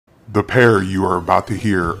The pair you are about to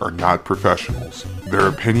hear are not professionals. Their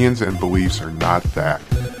opinions and beliefs are not fact.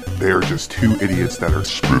 They are just two idiots that are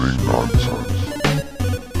spitting nonsense.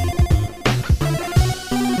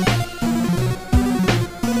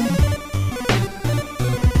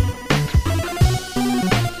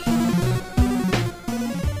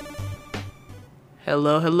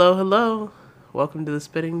 Hello, hello, hello. Welcome to the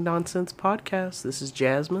Spitting Nonsense Podcast. This is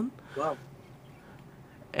Jasmine. Hello.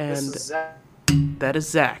 And this is Zach. That is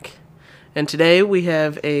Zach. And today we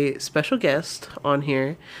have a special guest on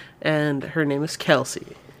here, and her name is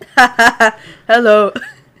Kelsey. Hello.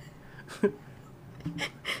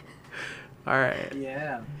 Alright.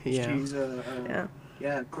 Yeah. Yeah. She's a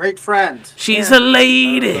great friend. She's a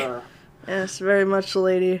lady. Yes, very much a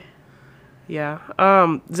lady. Yeah.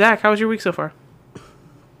 Zach, how was your week so far?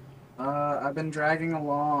 I've been dragging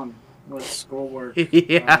along with schoolwork.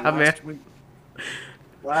 Yeah, man.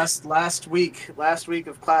 Last week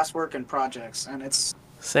of classwork and projects, and it's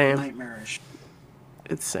Same. nightmarish.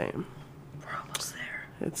 It's same. We're almost there.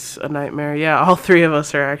 It's a nightmare. Yeah, all three of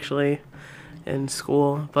us are actually in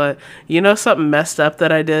school. But you know something messed up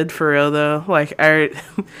that I did for real though? Like I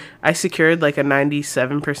secured like a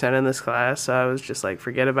 97% in this class, so I was just like,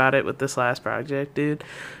 forget about it with this last project, dude.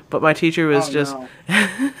 But my teacher was No.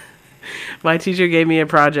 my teacher gave me a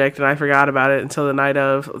project and I forgot about it until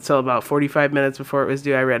about 45 minutes before it was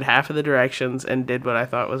due. I read half of the directions and did what I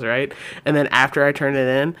thought was right. And then after I turned it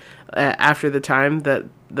in, after the time that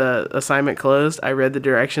the assignment closed, I read the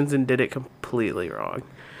directions and did it completely wrong.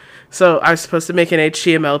 So I was supposed to make an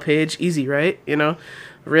HTML page. Easy, right? You know,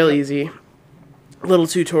 real easy. Little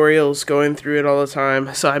tutorials going through it all the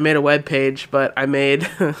time. So I made a web page, but I made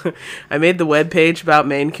the web page about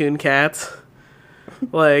Maine Coon cats.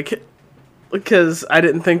 Like, because I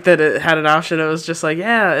didn't think that it had an option. It was just like,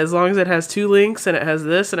 yeah, as long as it has two links and it has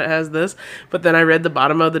this and it has this. But then I read the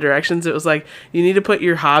bottom of the directions. It was like, you need to put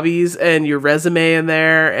your hobbies and your resume in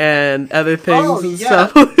there and other things and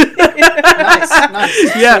stuff. Nice.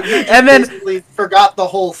 Yeah, So you and then basically forgot the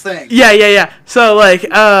whole thing. Yeah. So like,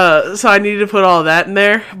 so I needed to put all that in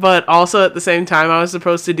there, but also at the same time, I was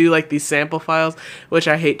supposed to do like these sample files, which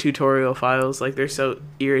I hate tutorial files. Like they're so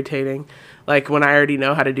irritating. Like when I already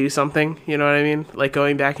know how to do something, you know what I mean? Like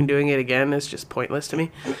going back and doing it again is just pointless to me.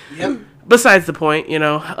 Yep. Besides the point, you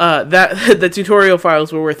know, that the tutorial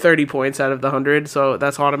files were worth 30 points out of the 100, so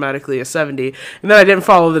that's automatically a 70. And then I didn't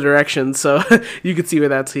follow the directions, so you could see where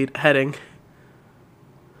that's heading.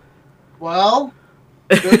 Well,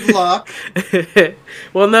 good luck.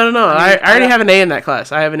 Well, no. I already have an A in that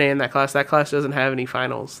class. I have an A in that class. That class doesn't have any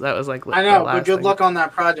finals. That was like I know, but good luck on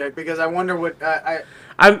that project, because I wonder what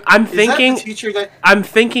I'm thinking. Is that the teacher that? I'm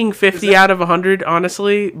thinking 50 out of 100,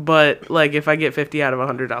 honestly. But like, if I get 50 out of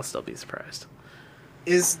 100, I'll still be surprised.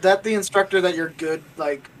 Is that the instructor that you're good,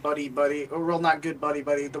 like, buddy, or well, not good buddy,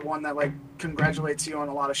 the one that, like, congratulates you on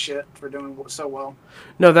a lot of shit for doing so well?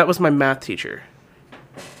 No, that was my math teacher.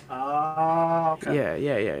 Oh, okay.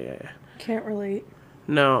 Yeah. Can't relate.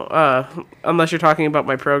 No, unless you're talking about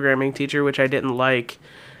my programming teacher, which I didn't like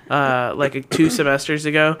 2 semesters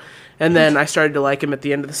ago. And then I started to like him at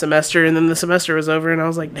the end of the semester, and then the semester was over, and I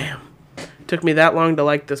was like, damn, it took me that long to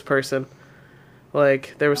like this person.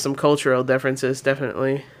 Like, there was some cultural differences,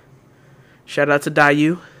 definitely. Shout out to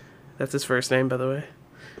Dayu. That's his first name, by the way.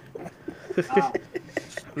 Wow.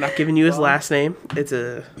 I'm not giving you his last name. It's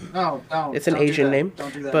an Asian name.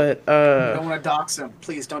 Don't do that. But you don't want to dox him.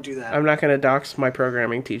 Please don't do that. I'm not going to dox my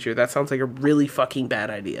programming teacher. That sounds like a really fucking bad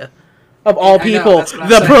idea. Of all people,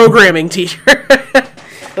 the programming teacher.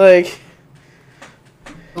 Like,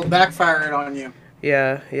 he'll backfire it on you.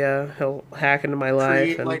 Yeah, he'll hack into my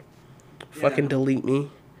life and fucking delete me.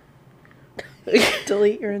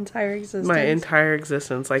 Delete your entire existence. My entire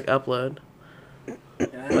existence, like upload.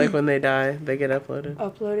 Yeah. Like when they die, they get uploaded.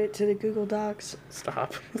 Upload it to the Google Docs.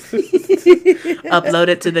 Stop. Upload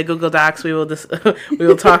it to the Google Docs. We will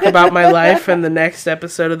talk about my life in the next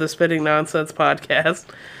episode of the Spitting Nonsense Podcast.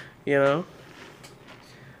 You know.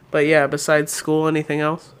 But yeah, besides school, anything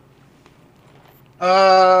else?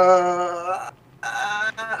 I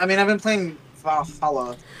mean, I've been playing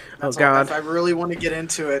Fallout. Oh God! If I really want to get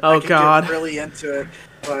into it, oh I can God! Get really into it.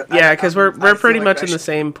 But yeah, because we're pretty much in the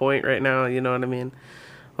same point right now. You know what I mean?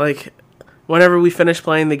 Like, whenever we finish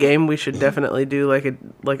playing the game, we should definitely do like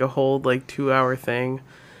a whole 2-hour thing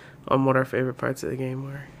on what our favorite parts of the game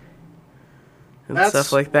were. And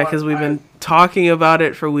stuff like that, because we've been talking about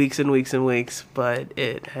it for weeks and weeks and weeks, but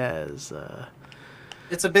it has...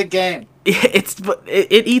 It's a big game.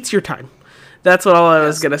 It eats your time. That's what I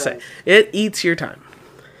was going to say. It eats your time.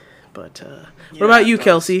 But what about you,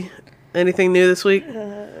 Kelsey? Anything new this week?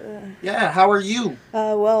 Yeah, how are you?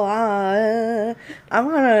 I'm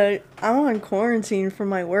on quarantine from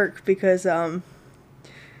my work because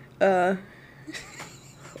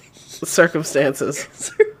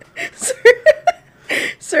Circumstances.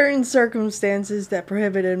 certain circumstances that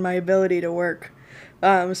prohibited my ability to work.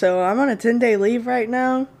 So I'm on a 10-day leave right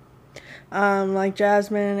now. Like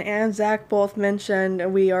Jasmine and Zach both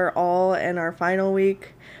mentioned, we are all in our final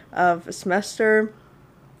week of a semester.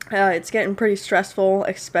 It's getting pretty stressful,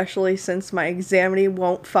 especially since my examity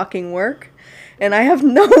won't fucking work. And I have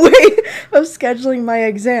no way of scheduling my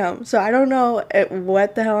exam. So I don't know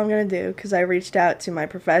what the hell I'm going to do. Because I reached out to my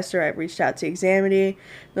professor. I reached out to Examity.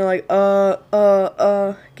 They're like,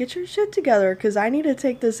 get your shit together. Because I need to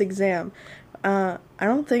take this exam. I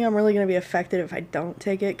don't think I'm really going to be affected if I don't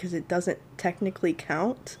take it. Because it doesn't technically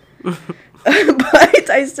count. But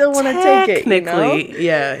I still want to take it, you know?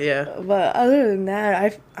 Yeah. But other than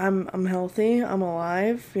that, I'm healthy. I'm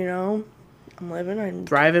alive, you know? I'm living. I'm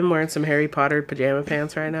Thriving, wearing some Harry Potter pajama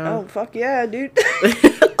pants right now. Oh, fuck yeah, dude.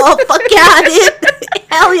 Oh, fuck yeah, dude.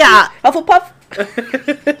 Hell yeah. Hufflepuff.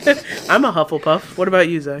 I'm a Hufflepuff. What about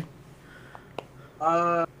you, Zach?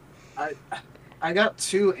 I got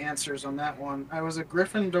two answers on that one. I was a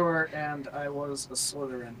Gryffindor and I was a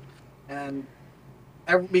Slytherin. And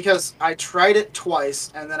because I tried it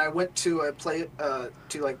twice, and then I went to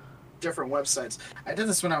different websites. I did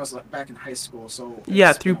this when I was back in high school, so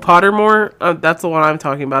Yeah, through Pottermore. That's the one I'm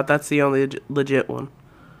talking about. That's the only legit one.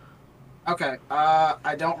 Okay,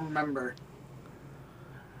 I don't remember.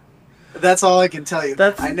 That's all I can tell you.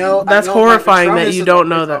 That's I know horrifying that you don't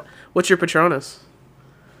know that. What's your Patronus?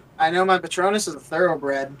 I know my Patronus is a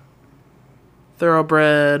thoroughbred.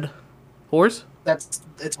 Thoroughbred horse? It's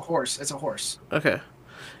a horse. It's a horse. Okay.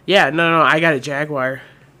 Yeah, no, I got a Jaguar.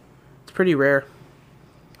 It's pretty rare.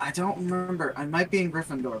 I don't remember. I might be in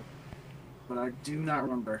Gryffindor, but I do not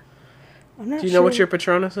remember. I'm not Do you sure. know what your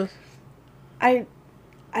Patronus is? I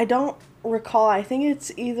don't recall. I think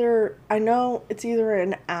it's either... I know it's either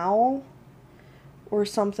an owl or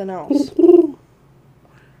something else.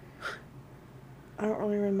 I don't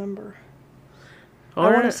really remember. I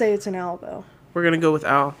want to say it's an owl, though. We're going to go with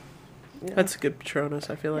Owl. Yeah. That's a good Patronus,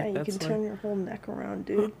 I feel like. Yeah, you that's can turn your whole neck around,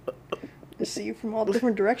 dude. To see you from all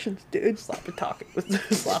different directions, dude. Sloppy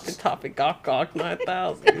topic, gawk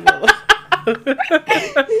 9000. All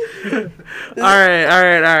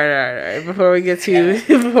right. Before we get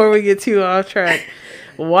too off track,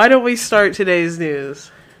 why don't we start today's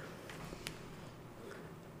news?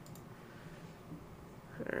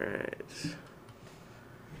 All right.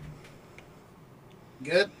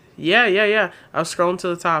 Good. Yeah. I was scrolling to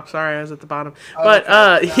the top. Sorry, I was at the bottom. Oh, But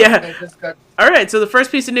okay. yeah. Okay, All right. So the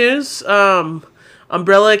first piece of news: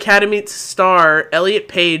 Umbrella Academy star Elliot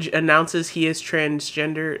Page announces he is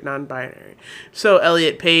transgender, non-binary. So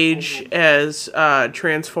Elliot Page has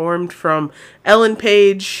transformed from Ellen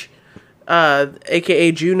Page,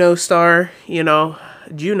 aka Juno star. You know,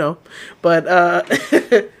 Juno, but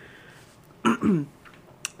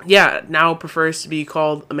yeah, now prefers to be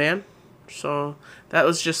called a man. So that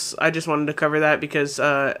was I just wanted to cover that because,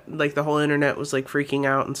 like, the whole internet was, like, freaking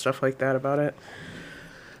out and stuff like that about it.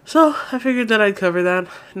 So I figured that I'd cover that.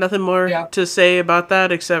 Nothing more to say about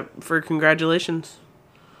that except for congratulations.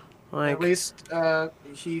 Like, at least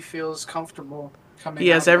he feels comfortable coming. He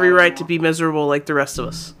has every right to be miserable like the rest of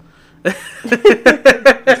us.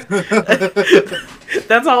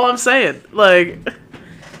 That's all I'm saying. Like,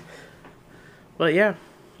 but yeah.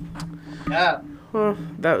 Yeah. Well,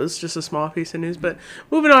 that was just a small piece of news, but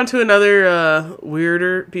moving on to another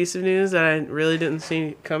weirder piece of news that I really didn't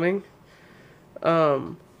see coming.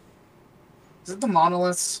 Is it the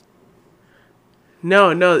Monoliths?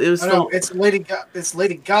 No, it was. It's Lady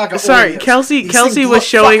Gaga. Sorry, Oreos. Kelsey was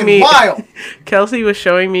showing me. Wild. Kelsey was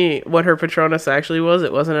showing me what her Patronus actually was.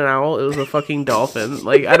 It wasn't an owl. It was a fucking dolphin.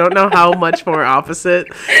 Like, I don't know how much more opposite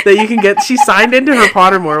that you can get. She signed into her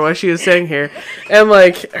Pottermore while she was sitting here, and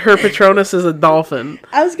like her Patronus is a dolphin.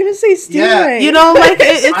 I was gonna say stingray. Yeah, you know, like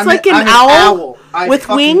it's like an owl with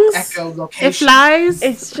wings. It flies.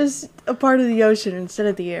 It's just a part of the ocean instead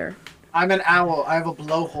of the air. I'm an owl. I have a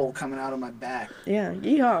blowhole coming out of my back. Yeah,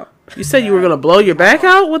 yeehaw. You said you were gonna blow your back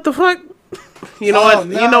out? What the fuck? You know what?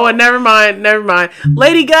 No. You know what? Never mind.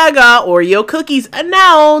 Lady Gaga Oreo cookies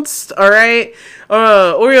announced. All right.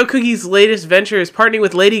 Oreo cookies' latest venture is partnering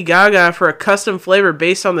with Lady Gaga for a custom flavor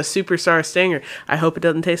based on the superstar Stinger. I hope it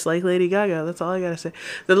doesn't taste like Lady Gaga. That's all I gotta say.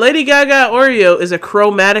 The Lady Gaga Oreo is a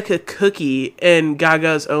Chromatica cookie, in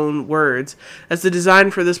Gaga's own words, as the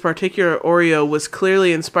design for this particular Oreo was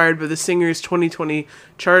clearly inspired by the singer's 2020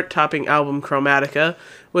 chart-topping album Chromatica,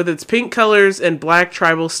 with its pink colors and black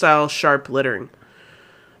tribal-style sharp lettering.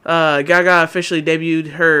 Gaga officially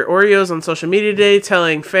debuted her Oreos on social media today,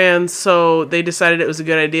 telling fans so they decided it was a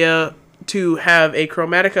good idea to have a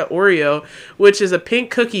Chromatica Oreo, which is a pink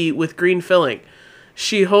cookie with green filling.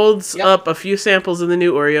 She holds up a few samples of the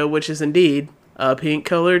new Oreo, which is indeed a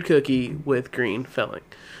pink-colored cookie with green filling.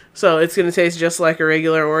 So it's going to taste just like a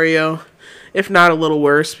regular Oreo, if not a little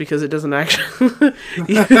worse, because it doesn't actually...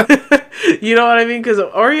 You know what I mean? Because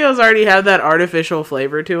Oreos already have that artificial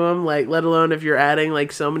flavor to them, like, let alone if you're adding,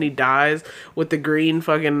 like, so many dyes with the green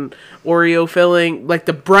fucking Oreo filling, like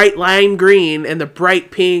the bright lime green and the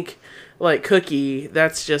bright pink, like, cookie.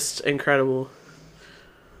 That's just incredible.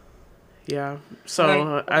 Yeah.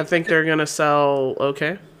 So I think they're going to sell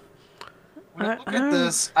okay. When I look at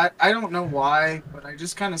this, I don't know why, but I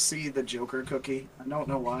just kind of see the Joker cookie. I don't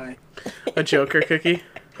know why. A Joker cookie?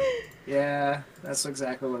 Yeah, that's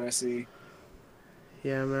exactly what I see.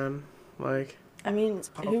 Yeah, man. Like, I mean,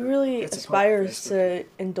 who really aspires to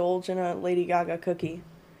indulge in a Lady Gaga cookie?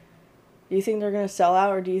 Do you think they're going to sell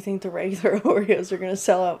out, or do you think the regular Oreos are going to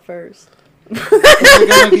sell out first? Is it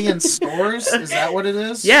going to be in stores? Is that what it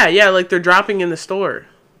is? Yeah, like they're dropping in the store.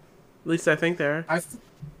 At least I think they are.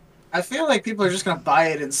 I feel like people are just going to buy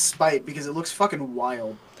it in spite because it looks fucking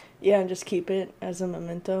wild. Yeah, and just keep it as a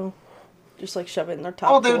memento. Just like shove it in their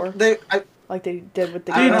top drawer. Like they did with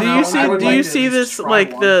the Dude, do you see this,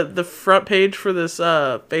 like, the front page for this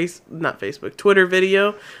Twitter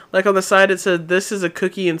video? Like, on the side it said, "This is a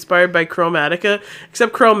cookie inspired by Chromatica,"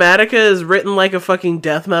 except Chromatica is written like a fucking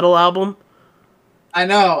death metal album. I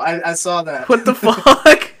know, I saw that. What the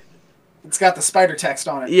fuck? It's got the spider text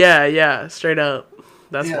on it. Yeah, straight up.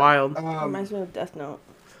 That's wild. Reminds me of Death Note.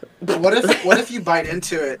 What if you bite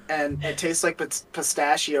into it and it tastes like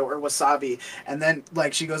pistachio or wasabi, and then,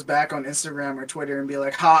 like, she goes back on Instagram or Twitter and be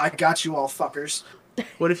like, "Ha, I got you all fuckers."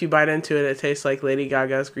 What if you bite into it and it tastes like Lady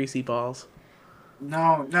Gaga's greasy balls?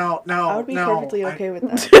 No. I would be perfectly okay with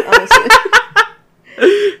that,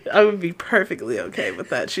 honestly. I would be perfectly okay with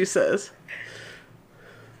that, she says.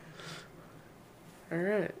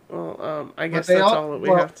 Alright, well, I guess that's all that we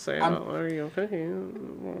have to say about Oreo cookie.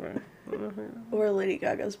 Or Lady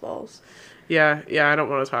Gaga's balls. Yeah, I don't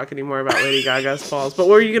want to talk anymore about Lady Gaga's balls. But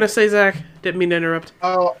what were you going to say, Zach? Didn't mean to interrupt.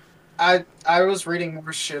 Oh, I was reading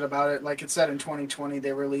more shit about it. Like, it said in 2020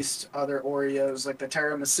 they released other Oreos, like the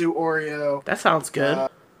tiramisu Oreo. That sounds good.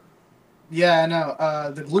 Yeah, I know.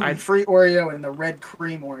 The gluten-free Oreo and the red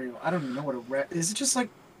cream Oreo. I don't even know what a red... Is it just like...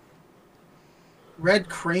 Red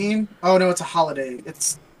cream? Oh, no, it's a holiday.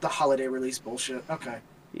 It's the holiday release bullshit. Okay.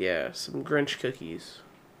 Yeah, some Grinch cookies.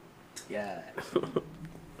 Yeah.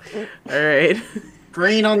 Alright.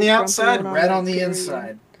 Green on the outside, red on the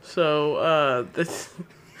inside. So, this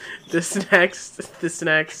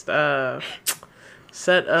next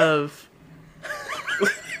set of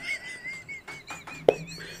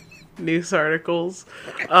news articles.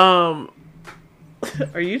 Are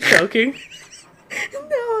you choking?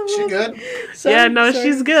 No, she good?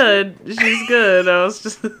 She's good. She's good. I was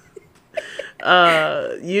just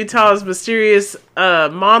Utah's mysterious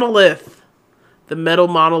monolith, the metal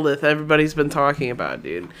monolith everybody's been talking about,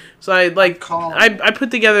 dude. So I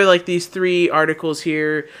put together like these 3 articles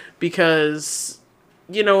here because,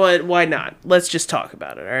 you know what? Why not? Let's just talk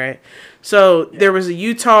about it. All right. So there was a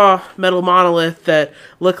Utah metal monolith that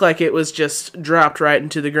looked like it was just dropped right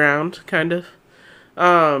into the ground, kind of.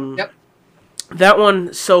 Yep. That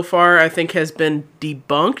one so far I think has been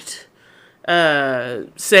debunked.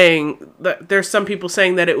 Saying that there's some people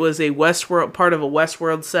saying that it was a part of a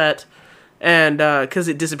Westworld set, and because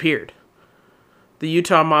it disappeared, the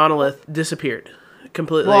Utah monolith disappeared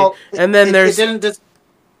completely. Well, and then there's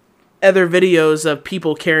other videos of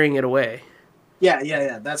people carrying it away.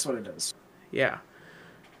 Yeah. That's what it is. Yeah.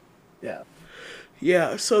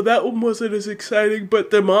 Yeah. So that one wasn't as exciting, but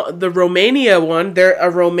the Romania one, a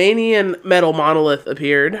Romanian metal monolith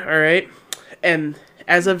appeared. All right, and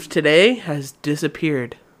as of today, has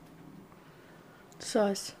disappeared.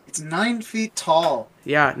 Sus. It's 9 feet tall.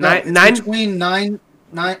 Yeah, between 10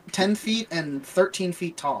 feet and 13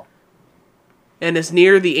 feet tall. And it's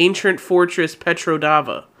near the ancient fortress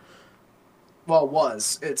Petrodava. Well, it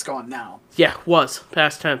was. It's gone now. Yeah, was.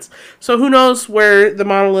 Past tense. So who knows where the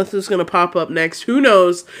monolith is going to pop up next? Who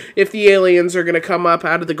knows if the aliens are going to come up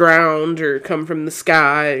out of the ground or come from the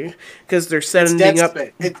sky because they're sending up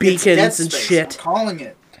beacons and shit. I'm calling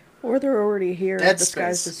it. Or they're already here.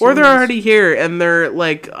 Or they're already here and they're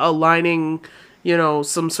like aligning, you know,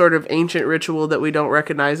 some sort of ancient ritual that we don't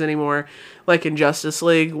recognize anymore. Like in Justice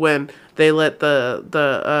League when they let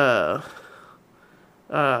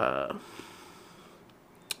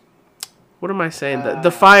what am I saying? The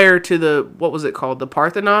fire to the, what was it called? The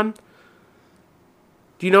Parthenon?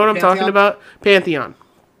 Do you know what I'm talking Pantheon? about? Pantheon.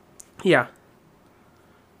 Yeah.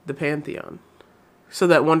 The Pantheon. So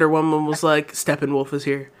that Wonder Woman was like, Steppenwolf is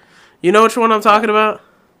here. You know which one I'm talking about?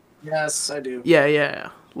 Yes, I do. Yeah.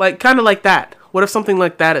 Like, kind of like that. What if something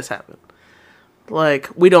like that has happened? Like,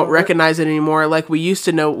 we don't recognize it anymore. Like, we used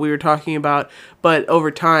to know what we were talking about, but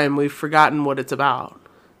over time, we've forgotten what it's about.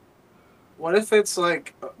 What if it's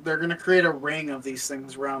like they're gonna create a ring of these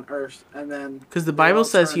things around Earth, and then Because the Bible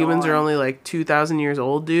says humans are on. only like 2,000 years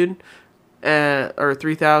old, dude. Or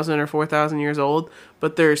 3,000 or 4,000 years old.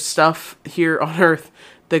 But there's stuff here on Earth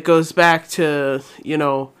that goes back to,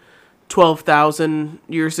 12,000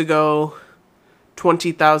 years ago,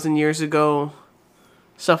 20,000 years ago,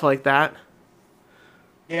 stuff like that.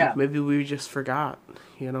 Yeah. Maybe we just forgot,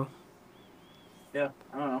 Yeah,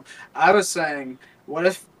 I don't know. I was saying, what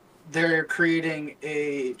if they're trying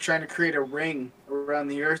to create a ring around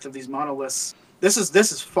the Earth of these monoliths? This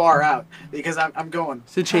is far out because I'm going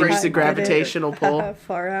to change crazy. the gravitational pull.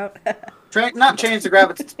 Far out. Not change the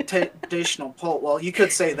gravitational pull. Well, you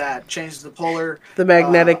could say that. Change the polar. The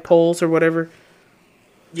magnetic poles or whatever.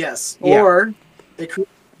 Yes. Yeah. Or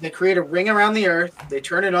they create a ring around the Earth. They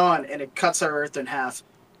turn it on, and it cuts our Earth in half.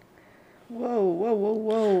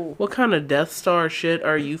 Whoa. What kind of Death Star shit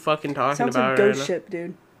are you fucking talking Sounds about? like Ghost Ship,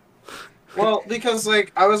 dude. Well, because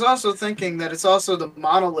I was also thinking that it's also the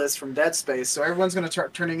monoliths from Dead Space, so everyone's going to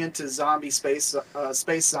start turning into space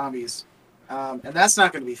zombies, and that's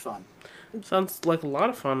not going to be fun. Sounds like a lot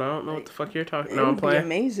of fun. I don't know what the fuck you're talking. It No, I'm would be playing.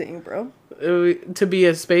 amazing, bro. To be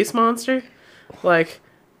a space monster, like,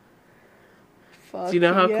 Fuck do you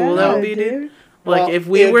know how yeah, cool that would be, dude? Like, Well, if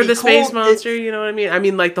we it'd were be the space cool monster, you know what I mean? I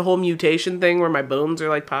mean, like, the whole mutation thing where my bones are,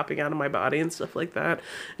 like, popping out of my body and stuff like that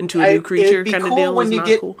into a new creature kind of deal is not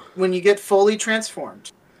cool. When you get fully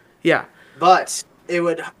transformed. Yeah. But it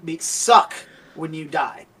would suck when you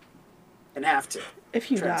die and have to If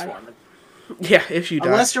you transform die. it. Yeah, if you die.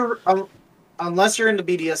 Unless you're into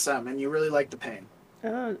BDSM and you really like the pain.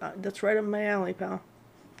 That's right up my alley, pal.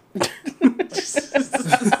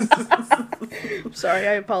 Sorry,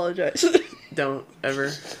 I apologize. Don't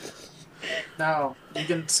ever. No, you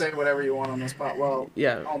can say whatever you want on the spot. Well,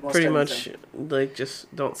 Yeah, almost pretty everything. much, like,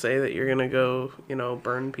 just don't say that you're gonna go,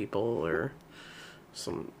 burn people or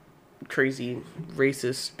some crazy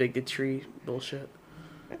racist bigotry bullshit.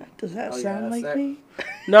 Does that Oh, yeah, sound like that- me?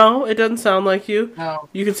 No, it doesn't sound like you. No,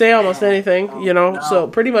 You can say almost No, anything, no. so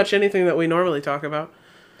pretty much anything that we normally talk about.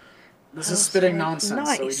 this is spitting Sounds nonsense.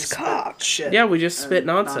 like So we nice just cock. spit shit. Yeah, we just and spit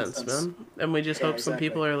nonsense, man. And we just Yeah, hope some exactly.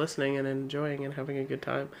 people are listening and enjoying and having a good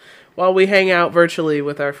time while we hang out virtually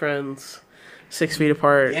with our friends 6 feet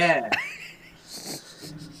apart Yeah.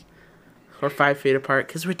 or 5 feet apart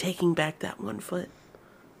because we're taking back that 1 foot.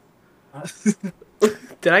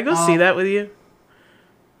 Did I go see that with you?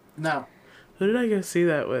 No. Who did I go see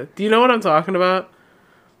that with? Do you know what I'm talking about?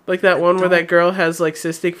 Like that one where that girl has like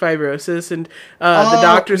cystic fibrosis and the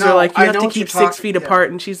doctors are like, you have to keep 6 feet apart,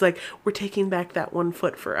 and she's like, we're taking back that 1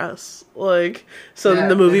 foot for us. Like, so Yeah,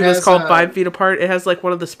 the movie it was has, called 5 feet apart. It has like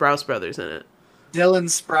one of the Sprouse brothers in it.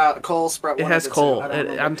 Cole Sprout. It one has of the Cole. two. I don't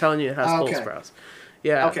remember. I'm telling you, it has Cole Okay. Sprouse.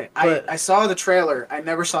 Yeah. Okay, but I saw the trailer. I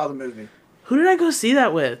never saw the movie. who did I go see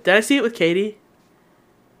that with? Did I see it with Katie?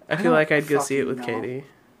 I feel don't like I'd go see it fucking with know. Katie.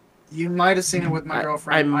 You might have seen it with my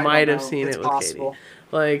girlfriend. I don't might have know. seen It's it with possible. Katie.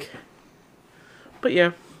 Like, but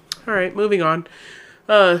yeah. All right, moving on.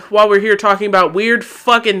 While we're here talking about weird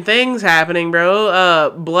fucking things happening,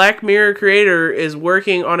 bro, Black Mirror creator is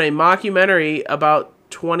working on a mockumentary about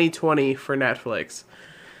 2020 for Netflix.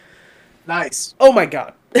 Nice. Oh my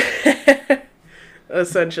god.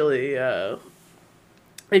 Essentially,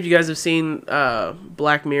 if you guys have seen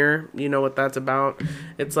Black Mirror, you know what that's about.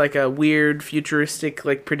 It's like a weird, futuristic,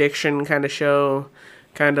 like, prediction kind of show.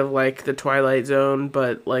 Kind of like the Twilight Zone,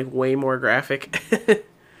 but, like, way more graphic.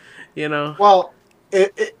 You know? Well,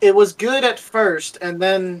 it was good at first, and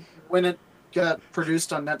then when it got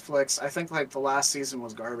produced on Netflix, I think like the last season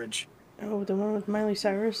was garbage. Oh, the one with Miley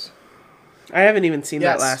Cyrus? I haven't even seen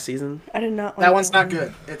that Yes. last season. I did not like That one's not one.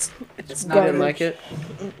 good. It's I not didn't good. like it.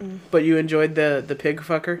 But you enjoyed the pig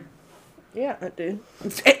fucker? Yeah, I did.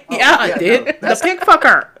 Yeah, I yeah, did. no, The that's- pig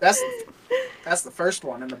fucker! That's the first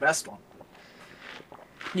one and the best one.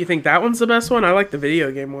 You think that one's the best one? I like the video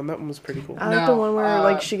game one. That one was pretty cool. I like the No, one where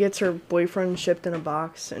like she gets her boyfriend shipped in a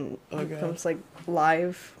box and he God. comes like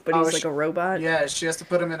live, but Oh, he's like a robot. Yeah, she has to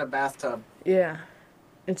put him in a bathtub. Yeah.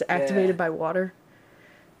 It's activated Yeah. by water.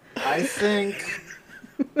 I think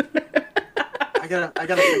I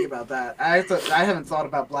gotta think about that. I haven't thought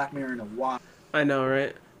about Black Mirror in a while. I know,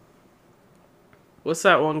 right? What's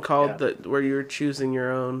that one called Yeah. that where you're choosing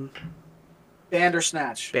your own?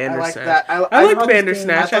 Bandersnatch. I like Bandersnatch. that. I liked thought- Bandersnatch.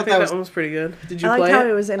 I thought think that one was pretty good. Did you I liked play how it?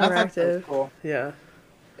 it was I thought that was interactive. cool. Yeah.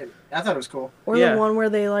 I thought it was cool. Or Yeah. the one where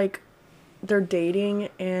they like they're dating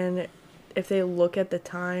and if they look at the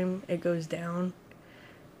time, it goes down.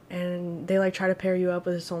 And they like try to pair you up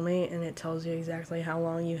with a soulmate and it tells you exactly how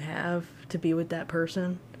long you have to be with that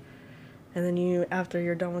person. And then you after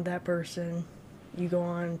you're done with that person, you go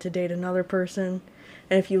on to date another person.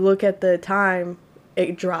 And if you look at the time,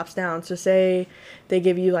 it drops down. So say they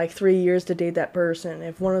give you like 3 years to date that person.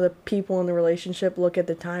 If one of the people in the relationship look at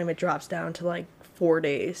the time, it drops down to like 4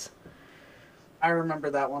 days. I remember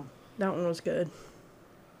that one. That one was good.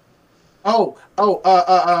 I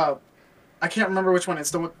can't remember which one.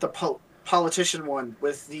 It's the politician one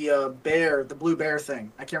with the bear, the blue bear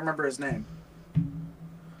thing. I can't remember his name.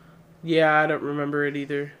 Yeah, I don't remember it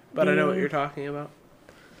either, but I know what Yeah. you're talking about.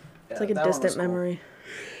 It's like a that one was distant cool. memory.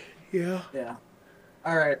 Yeah. Yeah.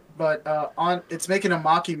 All right, but it's making a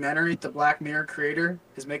mockumentary. The Black Mirror creator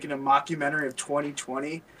is making a mockumentary of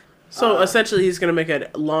 2020. So essentially, he's gonna make a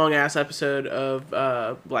long ass episode of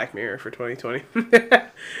Black Mirror for 2020.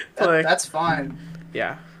 That's fine.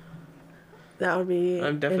 Yeah, That would be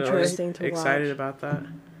I'm definitely interesting to excited watch. about that.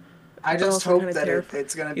 I just also hope kinda that terrifying.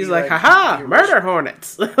 it's gonna be. He's like, like haha, the murder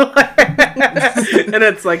hornets, and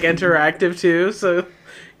it's like interactive too. So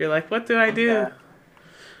you're like, what do I do? Yeah.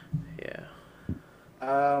 Yeah.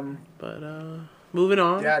 But moving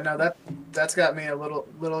on. Yeah, no, that's got me a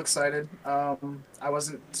little excited. I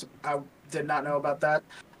did not know about that.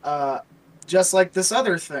 Just like this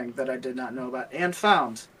other thing that I did not know about and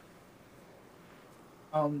found.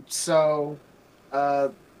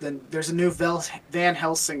 Then there's a new Van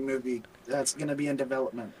Helsing movie that's gonna be in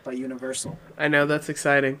development by Universal. I know, that's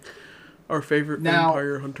exciting. Our favorite Now-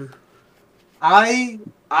 vampire hunter. I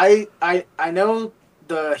know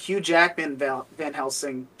the Hugh Jackman Van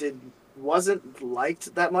Helsing wasn't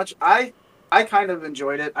liked that much. I kind of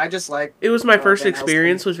enjoyed it. I just like. It was my first Van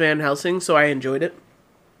experience Helsing. with Van Helsing, so I enjoyed it.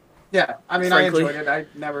 Yeah, I mean, Frankly. I enjoyed it. I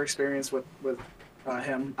never experienced with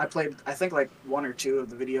him. I played, I think, like 1 or 2 of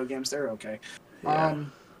the video games. They're okay. Yeah.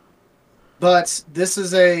 But this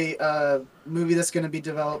is a movie that's going to be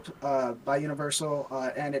developed by Universal,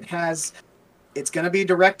 and it's going to be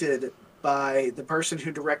directed by the person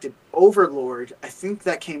who directed Overlord. I think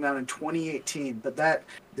that came out in 2018. But that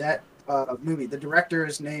movie, the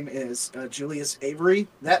director's name is Julius Avery.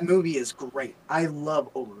 That movie is great. I love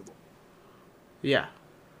Overlord. Yeah.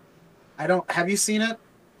 Have you seen it?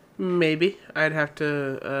 Maybe. I'd have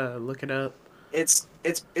to look it up. It's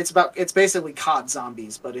basically COD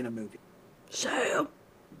zombies, but in a movie. Sam.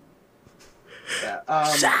 Yeah.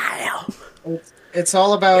 Sam! It's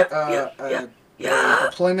all about yeah. a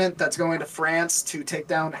deployment that's going to France to take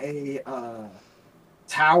down a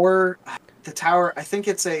tower. The tower, I think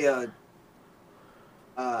it's a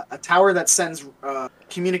tower that sends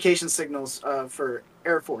communication signals for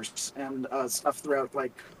Air Force and stuff throughout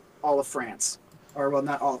like all of France, or well,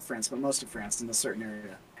 not all of France, but most of France in a certain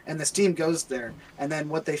area. And this team goes there, and then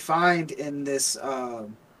what they find in this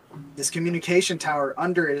communication tower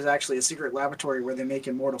under it is actually a secret laboratory where they make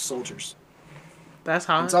immortal soldiers. That's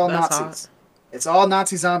hot. It's all That's Nazis. It's all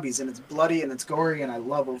Nazi zombies, and it's bloody and it's gory, and I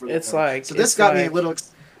love Overlord. It's like so. This got me a like little.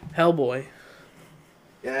 Hellboy.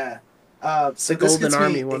 Yeah. So The this Golden gets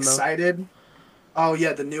Army me one, though. excited. Oh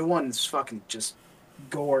yeah, the new one's fucking just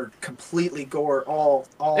gore, completely gore, all.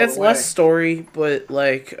 It's the way. less story, but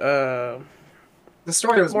like The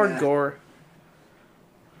story was more meh. gore.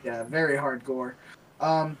 Yeah, very hard gore.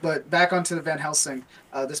 But back onto the Van Helsing.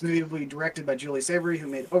 This movie will be directed by Julius Avery, who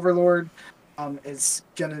made Overlord. Is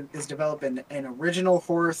developing an original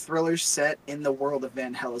horror thriller set in the world of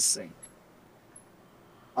Van Helsing.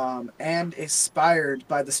 And inspired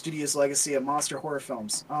by the studio's legacy of monster horror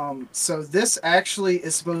films. So this actually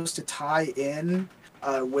is supposed to tie in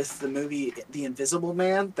with the movie The Invisible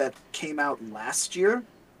Man that came out last year.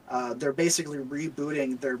 They're basically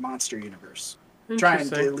rebooting their monster universe. Trying to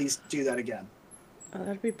Interesting. at least do that again. Oh,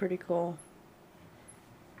 that'd be pretty cool.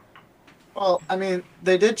 Well, I mean,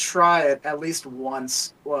 they did try it at least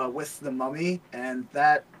once with The Mummy, and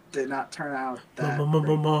that did not turn out that great.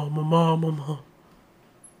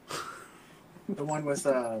 The one with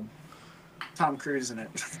Tom Cruise in it.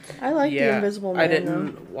 I like The Invisible Man. I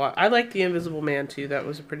didn't. I like The Invisible Man too. That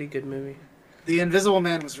was a pretty good movie. The Invisible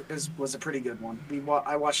Man was a pretty good one.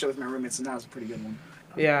 I watched it with my roommates, and that was a pretty good one.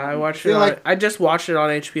 Yeah, I watched feel it. like- I just watched it on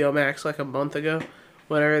HBO Max like a month ago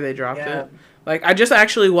whenever they dropped Yeah. it. Like, I just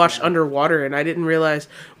actually watched Underwater, and I didn't realize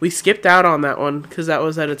we skipped out on that one because that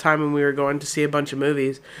was at a time when we were going to see a bunch of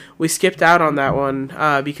movies. We skipped out on that one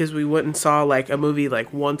because we went and saw, like, a movie,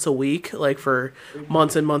 like, once a week, like, for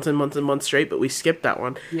months and months and months and months straight, but we skipped that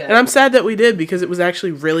one. Yeah. And I'm sad that we did because it was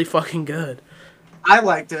actually really fucking good. I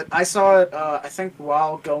liked it. I saw it, I think,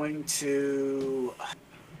 while going to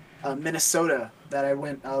Minnesota that I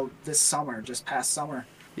went this summer, just past summer.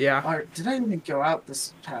 Yeah. Or did I even go out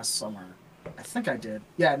this past summer? I think I did.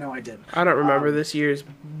 Yeah, no, I did. I don't remember. This year's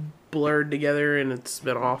blurred together, and it's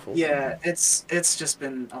been awful. Yeah, it's just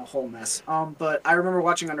been a whole mess. But I remember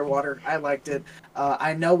watching Underwater. I liked it.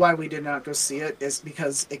 I know why we did not go see it is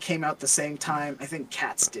because it came out the same time I think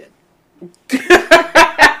Cats did.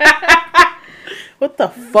 What the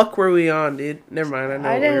fuck were we on, dude? Never mind. I know.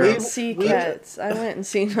 I what we were didn't on. see Cats. I went and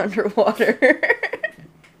seen Underwater.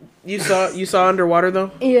 You saw Underwater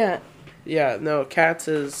though? Yeah. Yeah. No, Cats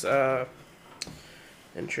is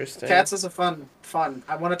interesting. Cats is a fun.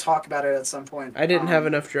 I want to talk about it at some point. I didn't have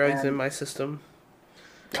enough drugs in my system.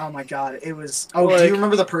 Oh my god, it was. Oh, Like, do you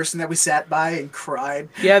remember the person that we sat by and cried?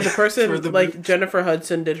 Yeah, the person For the like movie? Jennifer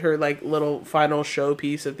Hudson did her like little final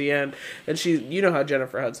showpiece at the end, and you know how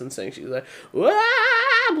Jennifer Hudson sings. She's like, wah,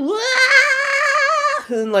 wah,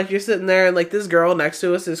 and like you're sitting there, and like this girl next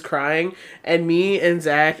to us is crying, and me and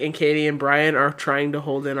Zach and Katie and Brian are trying to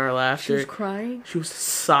hold in our laughter. She was crying She was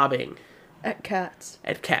sobbing at Cats.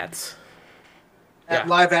 at Cats, At Yeah.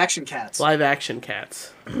 live action Cats. live action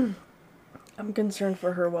Cats. I'm concerned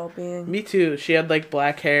for her well-being. Me too. She had like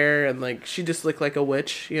black hair and like she just looked like a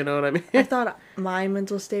witch. You know what I mean? I thought my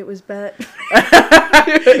mental state was bad.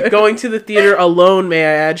 Going to the theater alone, may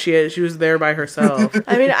I add? She was there by herself,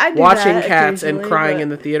 I mean, I do watching that Cats and occasionally, crying but in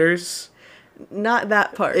the theaters. not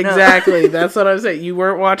that part. no. Exactly. That's what I'm saying. You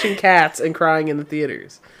weren't watching Cats and crying in the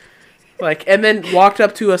theaters, like, and then walked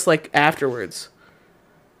up to us like afterwards.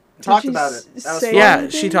 Talked she about it. That was say fun. Yeah,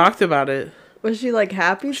 anything? she talked about it. Was she like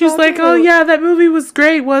happy? She's like, talking, "Oh or- yeah, that movie was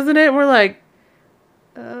great, wasn't it?" We're like,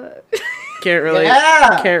 can't relate.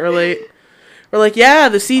 Yeah. Can't relate. We're like, yeah,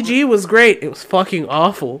 the CG was great. It was fucking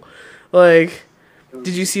awful. Like,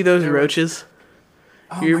 did you see those roaches?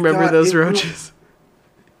 Oh You my remember God, those it- roaches?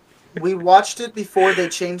 We watched it before they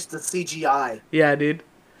changed the CGI. Yeah, dude.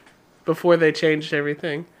 Before they changed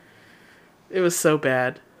everything. It was so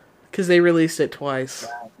bad. Because they released it twice.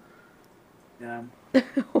 Yeah.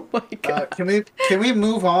 Oh my god. Can we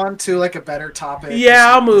move on to like a better topic?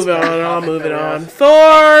 Yeah, I'll move This it better on. I'll topic move it that we on. have.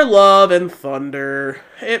 Thor, Love, and Thunder.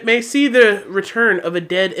 It may see the return of a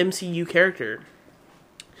dead MCU character.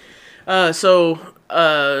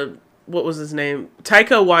 What was his name?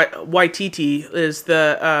 Taika Waititi is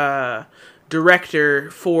the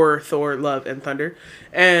director for Thor, Love, and Thunder.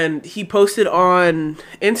 And he posted on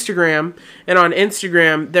Instagram, and on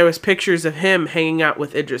Instagram there was pictures of him hanging out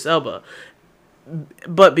with Idris Elba.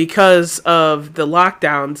 But because of the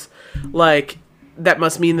lockdowns, like, that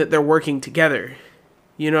must mean that they're working together.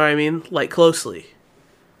 You know what I mean? Like, closely.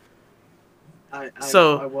 I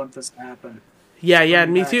So- want this to happen. Yeah,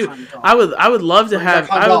 me too. I would love to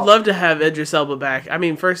have Idris Elba back. I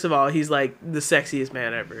mean, first of all, he's like the sexiest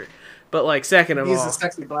man ever. But like, second of He's all, a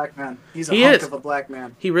sexy black man. He's a He hunk is. of a black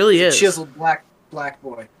man. he really He's a is. chiseled black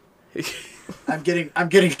boy. I'm getting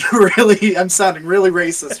really. I'm sounding really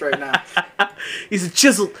racist right now. He's a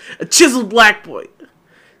chiseled black boy.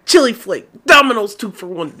 Chili flake, Domino's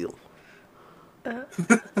 2-for-1 deal.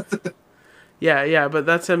 Yeah, but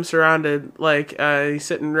that's him surrounded, like, he's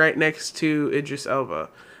sitting right next to Idris Elba.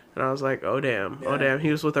 And I was like, oh damn,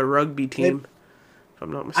 he was with a rugby team, if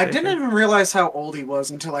I'm not I mistaken. didn't even realize how old he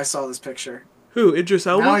was until I saw this picture. Who, Idris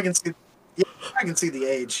Elba? Now I can see. Yeah, I can see the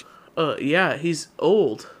age. Yeah, he's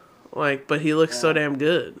old. Like, but he looks so damn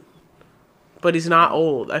good. But he's not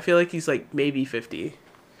old. I feel like he's like maybe 50.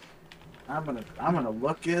 I'm gonna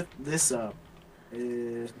look at this up.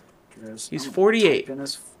 He's 48. Typing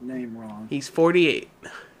his name wrong. He's 48.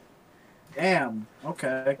 Damn.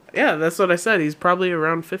 Okay. Yeah, that's what I said. He's probably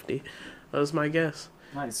around 50. That was my guess.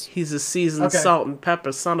 Nice. He's a seasoned Okay. salt and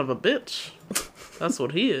pepper son of a bitch. That's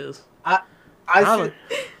what he is.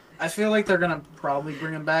 I feel like they're gonna probably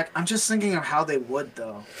bring him back. I'm just thinking of how they would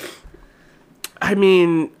though. I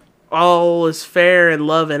mean, all is fair in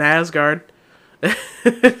love in Asgard.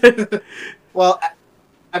 Well,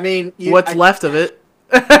 I mean, What's left of it?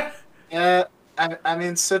 Yeah, I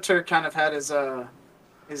mean, Sutter kind of had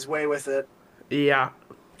his way with it, Yeah.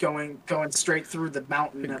 going straight through the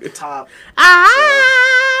mountain at the top.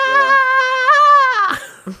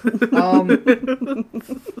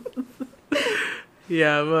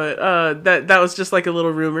 Yeah, but that was just like a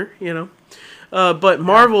little rumor, you know. But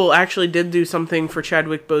Marvel actually did do something for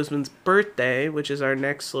Chadwick Boseman's birthday, which is our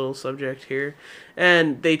next little subject here.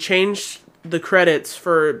 And they changed the credits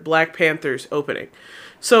for Black Panther's opening.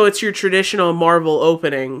 So it's your traditional Marvel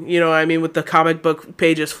opening, you know what I mean, with the comic book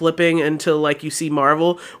pages flipping until like you see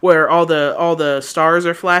Marvel, where all the stars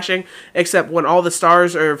are flashing, except when all the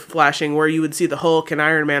stars are flashing, where you would see the Hulk and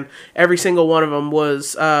Iron Man, every single one of them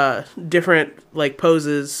was different like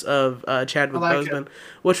poses of Chadwick Boseman,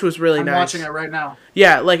 which was really nice. I'm watching it right now.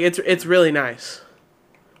 Yeah, like it's really nice.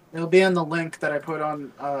 It'll be in the link that I put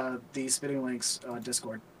on the Spitting Links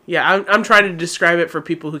Discord. Yeah, I'm trying to describe it for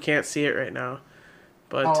people who can't see it right now.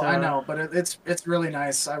 But, I know, but it's really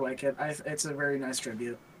nice. I like it. It's a very nice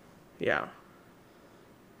tribute. Yeah.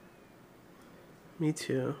 Me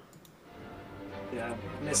too. Yeah,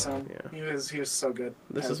 miss him. Yeah. He was so good.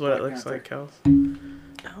 This is what it looks like, Kels.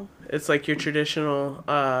 Oh. It's like your traditional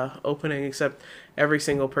opening, except every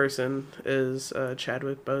single person is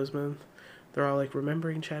Chadwick Boseman. They're all like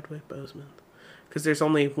remembering Chadwick Boseman, because there's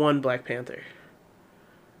only one Black Panther.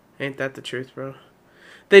 Ain't that the truth, bro?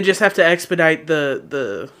 They just have to expedite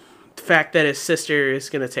the fact that his sister is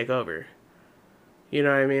going to take over. You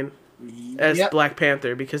know what I mean? As Black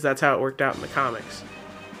Panther, because that's how it worked out in the comics.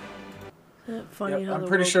 Funny how I'm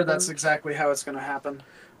pretty sure that's exactly how it's going to happen.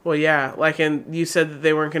 Well, yeah. Like, and you said that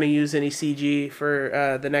they weren't going to use any CG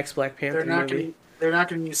for the next Black Panther movie. They're not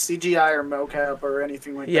going to use CGI or mocap or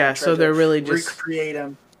anything like that. Yeah, so they're really just... recreate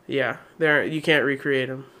him. Yeah, you can't recreate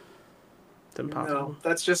him. It's impossible. No,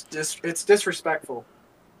 that's just... it's disrespectful.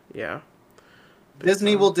 Yeah.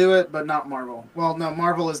 Disney will do it, but not Marvel. Well, no,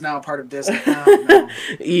 Marvel is now a part of Disney. No.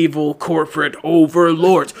 Evil corporate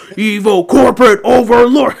overlords. Evil corporate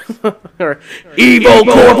overlord. Evil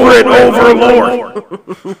corporate overlord.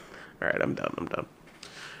 All right, I'm done.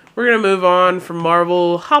 We're going to move on from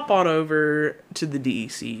Marvel, hop on over to the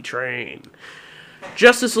DC train.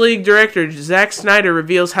 Justice League director Zack Snyder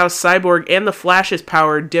reveals how Cyborg and the Flash's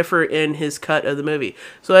power differ in his cut of the movie.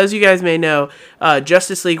 So as you guys may know,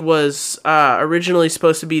 Justice League was originally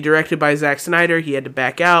supposed to be directed by Zack Snyder. He had to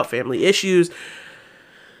back out, family issues.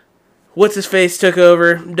 What's-his-face took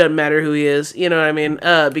over. Doesn't matter who he is. You know what I mean?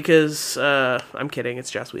 Because, I'm kidding,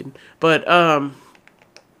 it's Joss Whedon. But,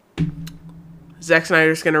 Zack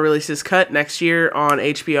Snyder's going to release his cut next year on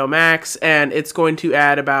HBO Max, and it's going to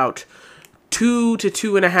add about 2 to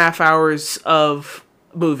 2.5 hours of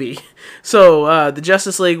movie. So, the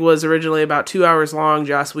Justice League was originally about 2 hours long,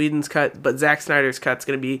 Joss Whedon's cut, but Zack Snyder's cut's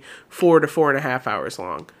going to be 4 to 4.5 hours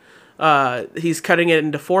long. He's cutting it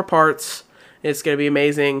into 4 parts. It's going to be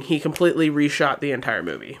amazing. He completely reshot the entire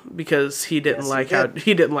movie because he didn't like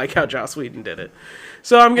how Joss Whedon did it.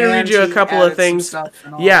 So I'm going to read you a couple of things.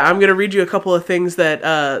 Yeah, I'm going to read you a couple of things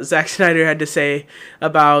that Zack Snyder had to say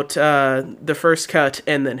about the first cut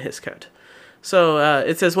and then his cut. So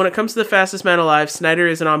it says, when it comes to the fastest man alive, Snyder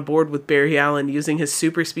isn't on board with Barry Allen using his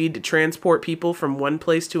super speed to transport people from one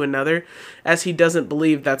place to another, as he doesn't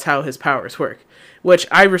believe that's how his powers work. Which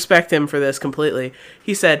I respect him for this completely.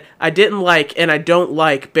 He said, I didn't like and I don't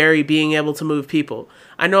like Barry being able to move people.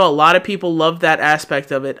 I know a lot of people love that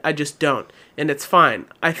aspect of it. I just don't. And it's fine.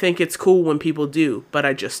 I think it's cool when people do, but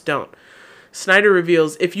I just don't. Snyder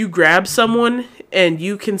reveals, if you grab someone and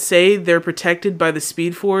you can say they're protected by the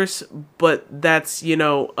Speed Force, but that's,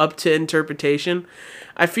 up to interpretation.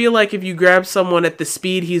 I feel like if you grab someone at the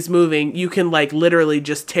speed he's moving, you can literally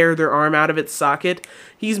just tear their arm out of its socket.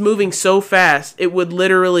 He's moving so fast, it would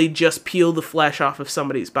literally just peel the flesh off of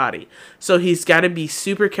somebody's body. So he's got to be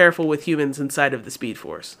super careful with humans inside of the Speed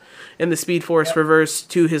Force. And the Speed Force reverts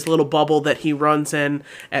to his little bubble that he runs in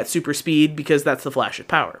at super speed because that's the Flash's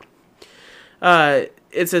power.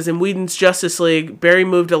 It says, in Whedon's Justice League, Barry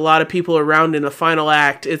moved a lot of people around in the final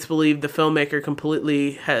act. It's believed the filmmaker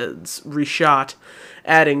completely has reshot,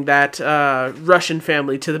 adding that Russian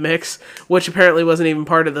family to the mix, which apparently wasn't even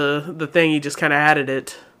part of the thing. He just kind of added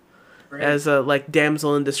it as a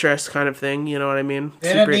damsel in distress kind of thing. You know what I mean?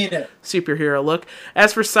 They didn't need it. Superhero look.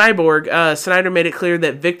 As for Cyborg, Snyder made it clear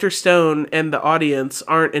that Victor Stone and the audience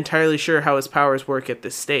aren't entirely sure how his powers work at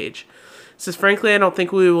this stage. Says, frankly, I don't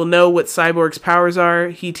think we will know what Cyborg's powers are,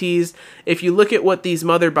 he teased. If you look at what these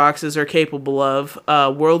mother boxes are capable of,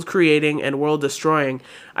 world creating and world destroying,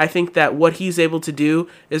 I think that what he's able to do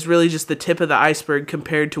is really just the tip of the iceberg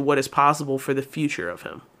compared to what is possible for the future of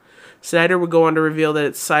him. Snyder would go on to reveal that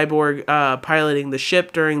it's Cyborg piloting the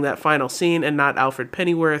ship during that final scene and not Alfred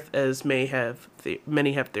Pennyworth, as many have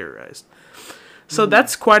theorized. So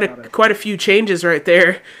that's quite a few changes right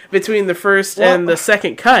there between the first and the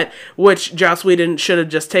second cut, which Joss Whedon should have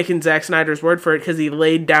just taken Zack Snyder's word for it because he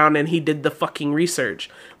laid down and he did the fucking research.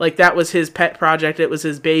 Like, that was his pet project. It was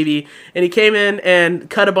his baby. And he came in and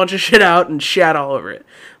cut a bunch of shit out and shat all over it.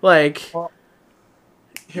 Like,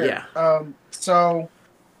 here, yeah. So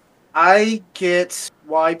I get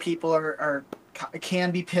why people can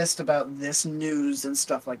be pissed about this news and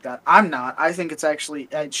stuff like that. I'm not. I think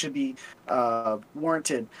it should be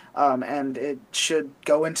warranted, and it should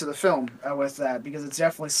go into the film with that, because it's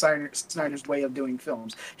definitely Snyder's way of doing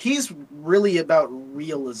films. He's really about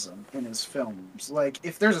realism in his films. Like,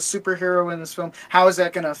 if there's a superhero in this film, how is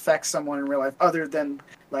that going to affect someone in real life, other than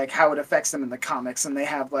like how it affects them in the comics? And they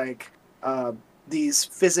have like these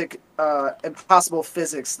impossible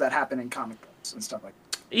physics that happen in comic books and stuff like that.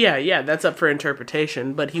 Yeah, that's up for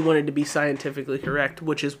interpretation, but he wanted to be scientifically correct,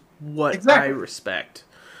 which is what I respect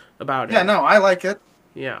about it. Yeah, no, I like it.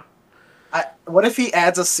 Yeah. What if he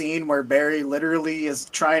adds a scene where Barry literally is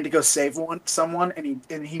trying to go save someone, and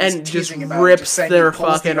he just rips their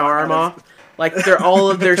fucking arm off? Like, all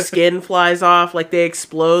of their skin flies off, like they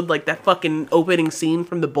explode, like that fucking opening scene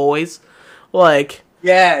from The Boys. Like...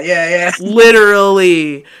 Yeah.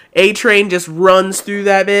 Literally, A-Train just runs through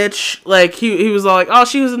that bitch. Like, he was all like, oh,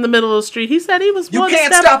 she was in the middle of the street. He said he was You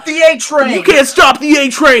can't stop the A-Train! You can't stop the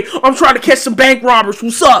A-Train! I'm trying to catch some bank robbers.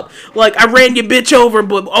 What's up? Like, I ran your bitch over,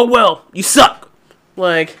 but oh well, you suck.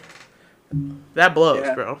 Like, that blows,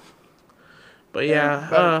 bro. But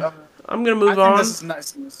I'm gonna move on. This is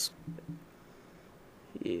nice.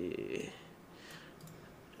 Yeah.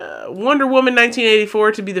 Wonder Woman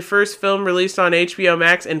 1984 to be the first film released on HBO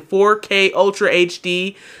Max in 4K Ultra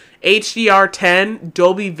HD, HDR10,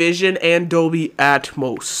 Dolby Vision, and Dolby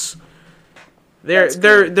Atmos.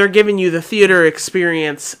 They're giving you the theater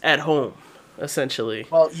experience at home, essentially.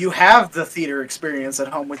 Well, you have the theater experience at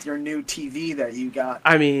home with your new TV that you got.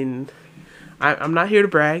 I mean, I'm not here to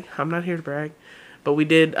brag. But we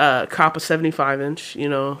did cop a 75-inch. You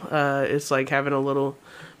know, it's like having a little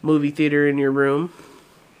movie theater in your room.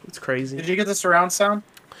 It's crazy. Did you get the surround sound?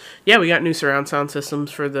 Yeah, we got new surround sound systems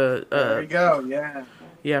for the... there you go, yeah.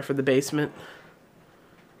 Yeah, for the basement.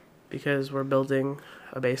 Because we're building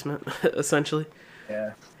a basement, essentially.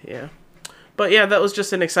 Yeah. But yeah, that was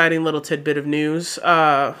just an exciting little tidbit of news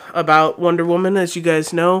about Wonder Woman. As you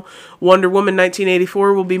guys know, Wonder Woman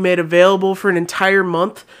 1984 will be made available for an entire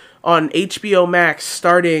month on HBO Max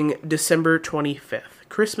starting December 25th,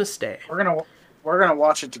 Christmas Day. We're gonna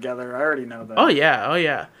watch it together. I already know that. Oh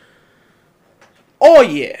yeah.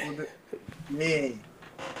 Yeah.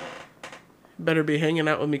 Better be hanging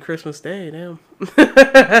out with me Christmas Day, damn.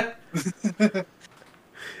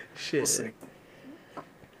 Shit. We'll see.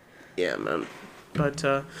 Yeah, man. But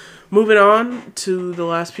moving on to the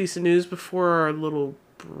last piece of news before our little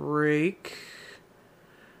break.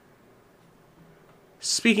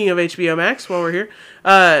 Speaking of HBO Max, while we're here,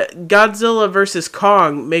 Godzilla vs.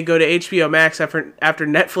 Kong may go to HBO Max after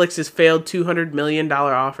Netflix's failed $200 million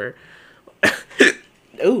offer.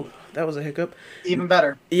 Ooh, that was a hiccup. Even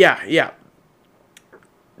better. Yeah.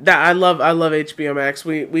 I love HBO Max.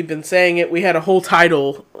 We've been saying it. We had a whole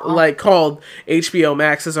title called HBO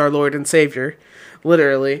Max is our Lord and Savior,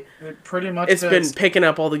 literally. It pretty much. It's been picking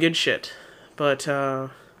up all the good shit, but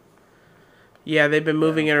yeah, they've been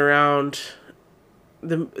moving it around.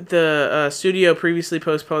 The studio previously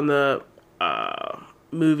postponed the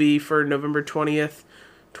movie for November 20th,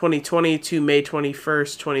 2020 to May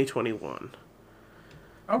 21st, 2021.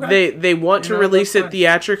 Okay. They want to release it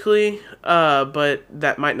theatrically, but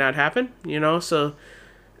that might not happen, so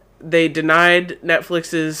they denied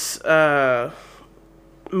Netflix's the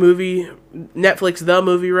movie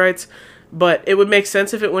rights, but it would make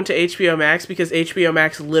sense if it went to HBO Max because HBO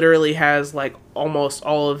Max literally has like almost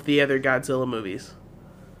all of the other Godzilla movies.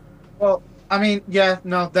 Well, I mean, yeah,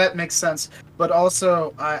 no, that makes sense. But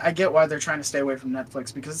also, I get why they're trying to stay away from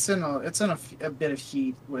Netflix because it's in a bit of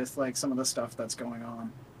heat with like some of the stuff that's going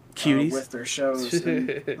on. Cuties with their shows.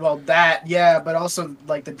 But also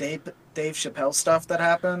like the Dave Chappelle stuff that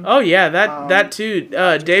happened. Oh yeah, that too.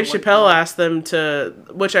 Dave Chappelle asked them to,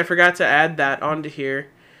 which I forgot to add that onto here.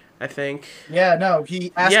 I think. Yeah, no,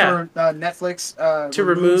 he asked for Netflix to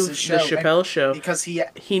remove the Chappelle show because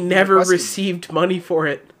he never received money for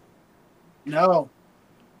it. No.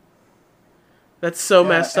 That's so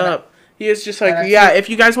messed up. He is just like, if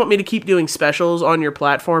you guys want me to keep doing specials on your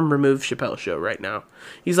platform, remove Chappelle show right now.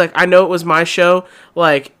 He's like, I know it was my show,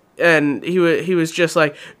 like, and he was just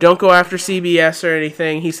like, don't go after CBS or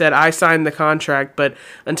anything. He said, I signed the contract, but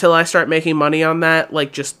until I start making money on that,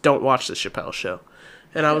 like, just don't watch the Chappelle show.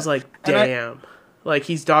 And I was like, damn. Like,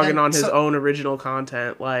 he's dogging And on his so- own original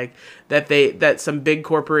content, like, that some big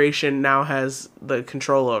corporation now has the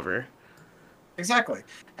control over. Exactly.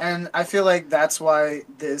 And I feel like that's why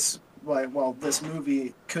this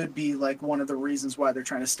movie could be like one of the reasons why they're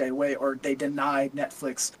trying to stay away, or they denied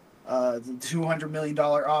Netflix the $200 million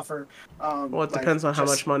offer. Well, it depends on how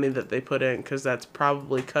much money that they put in, because that's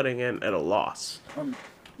probably cutting in at a loss.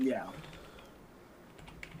 Yeah.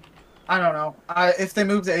 I don't know. If they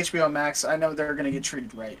move to HBO Max, I know they're going to get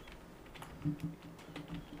treated right.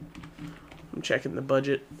 I'm checking the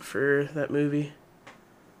budget for that movie.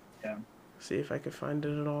 Yeah. See if I can find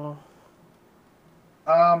it at all.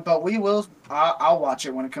 But we will. I'll watch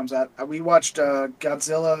it when it comes out. We watched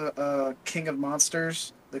Godzilla, King of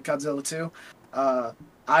Monsters, the Godzilla 2.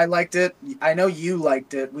 I liked it. I know you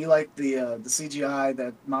liked it. We liked the CGI,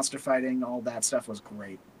 the monster fighting, all that stuff was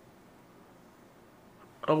great.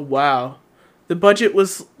 Oh, wow. The budget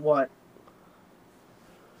was... What?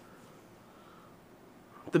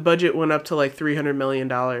 The budget went up to like $300 million.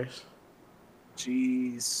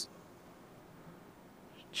 Jeez.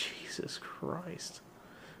 Jesus Christ.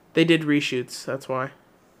 They did reshoots, that's why.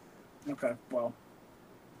 Okay, well.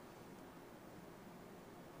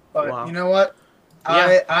 But Wow. you know what?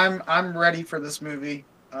 Yeah. I'm ready for this movie.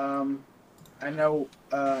 I know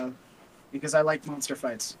because I like monster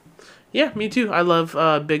fights. Yeah, me too. I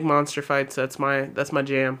love big monster fights. That's my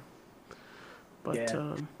jam. But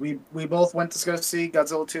Yeah. We both went to go see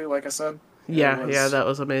Godzilla 2, like I said. Yeah, that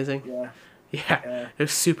was amazing. Yeah. Yeah. It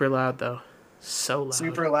was super loud though. So loud.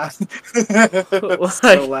 Super loud. Like,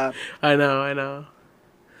 So loud. I know.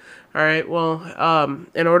 All right, well,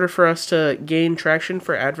 in order for us to gain traction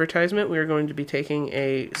for advertisement, we are going to be taking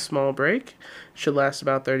a small break. Should last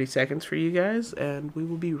about 30 seconds for you guys, and we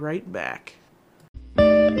will be right back.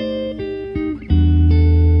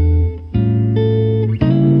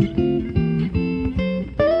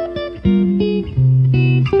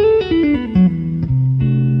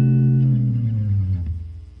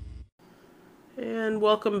 And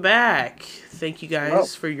welcome back. Thank you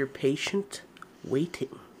guys for your patient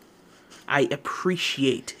waiting. I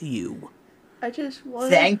appreciate you. I just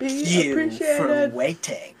want Thank to be you appreciated. for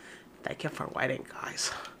waiting. Thank you for waiting,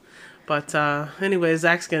 guys. But anyway,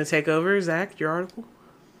 Zach's going to take over. Zach, your article?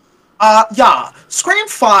 Yeah. Scream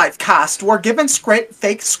 5 cast were given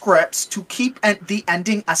fake scripts to keep the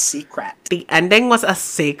ending a secret. The ending was a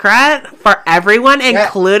secret for everyone,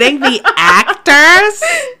 including the actors?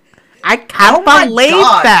 I can't believe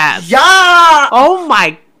that. Yeah! Oh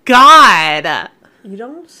my god. You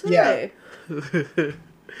don't say. Yeah.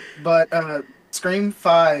 But Scream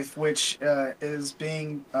 5, which is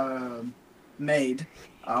being made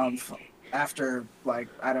after, like,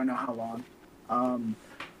 I don't know how long,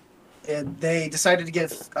 they decided to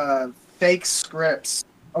give fake scripts.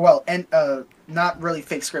 Well, and not really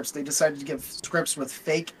fake scripts. They decided to give scripts with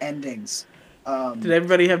fake endings. Did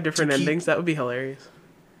everybody have different endings? That would be hilarious.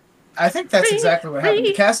 I think that's exactly what happened.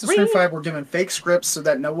 The cast of Scream 5 were given fake scripts so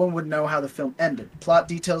that no one would know how the film ended. Plot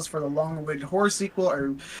details for the long-awaited horror sequel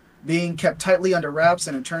are being kept tightly under wraps,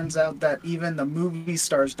 and it turns out that even the movie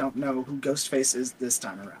stars don't know who Ghostface is this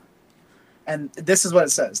time around. And this is what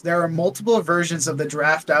it says. There are multiple versions of the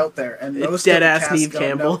draft out there, and most of the cast Neve don't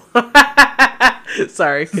Campbell. know.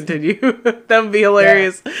 Sorry, continue. That would be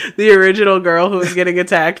hilarious. Yeah. The original girl who was getting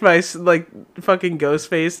attacked by, like, fucking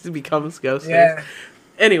Ghostface becomes Ghostface. Yeah.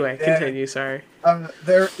 Anyway, continue, sorry.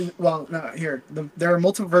 There are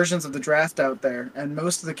multiple versions of the draft out there, and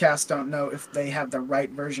most of the cast don't know if they have the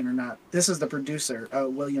right version or not. This is the producer,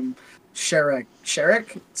 William Sherrick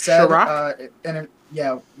said,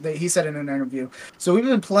 he said in an interview. So we've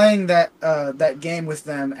been playing that game with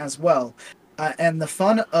them as well. And the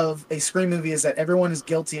fun of a Scream movie is that everyone is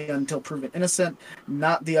guilty until proven innocent,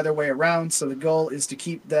 not the other way around. So the goal is to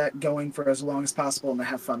keep that going for as long as possible and to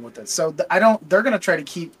have fun with it. So they're going to try to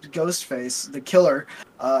keep Ghostface, the killer,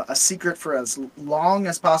 a secret for as long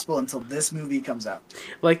as possible until this movie comes out.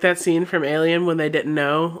 Like that scene from Alien when they didn't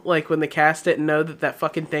know, like when the cast didn't know that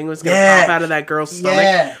fucking thing was going to pop out of that girl's stomach.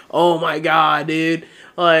 Yeah. Oh my god, dude.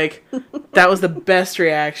 Like, that was the best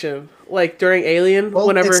reaction. Like, during Alien,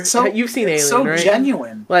 whenever... you've seen Alien, right? It's so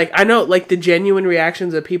genuine. Like, I know, like, the genuine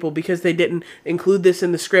reactions of people because they didn't include this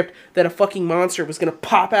in the script that a fucking monster was going to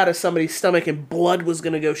pop out of somebody's stomach and blood was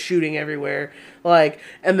going to go shooting everywhere. Like,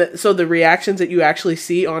 and so the reactions that you actually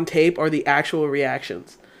see on tape are the actual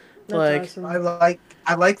reactions. That's like, awesome.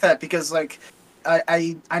 I like that because, like...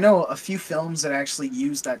 I know a few films that actually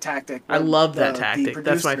use that tactic. I love that tactic.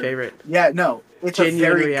 That's my favorite. Yeah, no. It's genuine a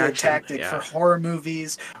very reaction. Good tactic for horror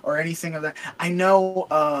movies or anything of that. I know,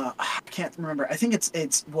 I can't remember. I think It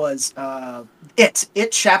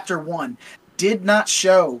Chapter 1 did not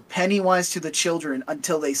show Pennywise to the children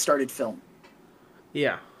until they started filming.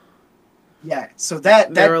 Yeah. Yeah, so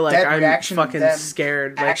that They were like, that I'm reaction of fucking them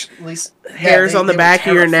scared. Like, actually, hairs on the they were back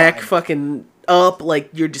of your neck terrified. fucking up. Like,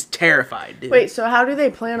 you're just terrified, dude. Wait, so how do they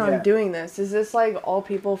plan on Yeah. doing this? Is this like all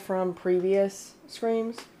people from previous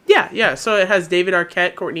Screams? Yeah. So it has David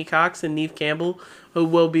Arquette, Courtney Cox, and Neve Campbell, who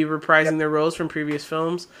will be reprising their roles from previous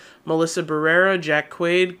films. Melissa Barrera, Jack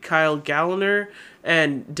Quaid, Kyle Gallner,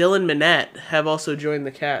 and Dylan Minnette have also joined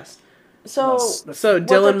the cast. So, So what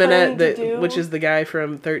Dylan they're planning to Minnette, do- which is the guy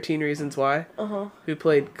from 13 Reasons Why, who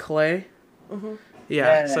played Clay.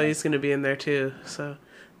 Yeah, so he's going to be in there too. So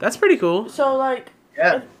that's pretty cool. So like,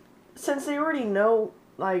 Yeah. since they already know,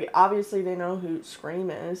 like obviously they know who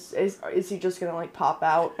Scream is he just gonna like pop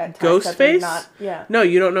out at times that they're Ghostface? not? Yeah. No,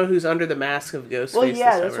 you don't know who's under the mask of Ghostface. Well, yeah, this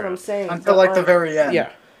that's time what I'm around. saying. Until but, like the very end.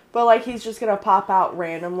 Yeah. But like he's just gonna pop out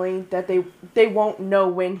randomly. That they won't know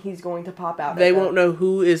when he's going to pop out. They won't know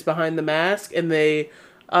who is behind the mask, and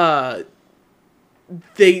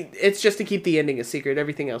it's just to keep the ending a secret.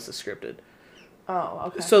 Everything else is scripted. Oh,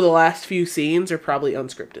 okay. So the last few scenes are probably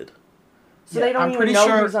unscripted. So they don't I'm even pretty know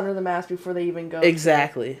sure- who's under the mask before they even go.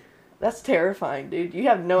 Exactly. That's terrifying, dude. You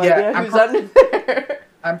have no Yeah, idea I'm who's under there.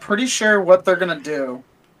 I'm pretty sure what they're gonna do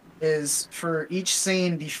is for each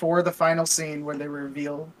scene before the final scene where they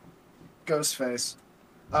reveal Ghostface,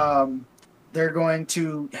 they're going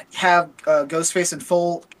to have Ghostface in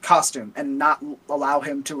full costume and not allow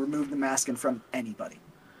him to remove the mask in front of anybody.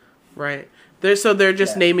 Right. They're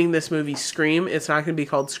just Yeah. naming this movie Scream. It's not going to be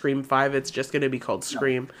called Scream 5. It's just going to be called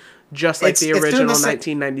Scream. Just like It's the doing original the same-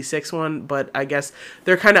 1996 one. But I guess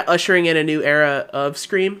they're kind of ushering in a new era of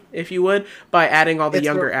Scream, if you would, by adding all the It's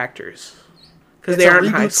younger a- actors. Because It's they a aren't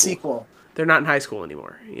in high reboot school. sequel. They're not in high school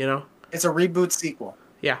anymore, you know? It's a reboot sequel.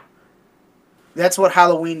 Yeah. That's what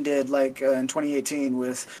Halloween did, like in 2018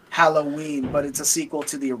 with Halloween, but it's a sequel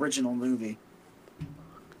to the original movie.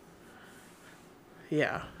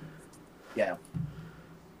 Yeah. Yeah.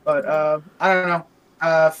 But I don't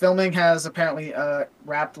know. Filming has apparently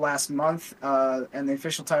wrapped last month, and the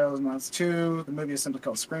official title is announced too. The movie is simply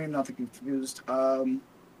called Scream, not to be confused.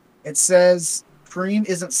 It says Scream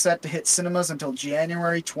isn't set to hit cinemas until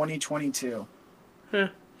January 2022.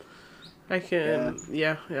 I can,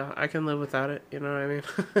 yeah, I can live without it. You know what I mean?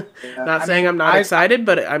 Yeah, Not I saying mean, I'm not I- excited,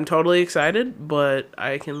 but I'm totally excited. But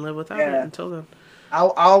I can live without it Yeah. until then.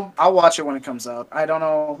 I'll watch it when it comes out. I don't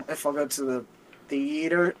know if I'll go to the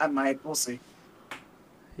theater. I might. We'll see.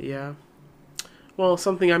 Yeah. Well,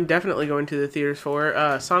 something I'm definitely going to the theaters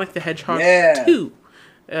for. Sonic the Hedgehog Yeah. 2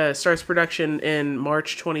 starts production in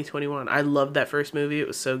March 2021. I loved that first movie. It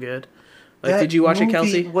was so good. Like, That did you watch it, movie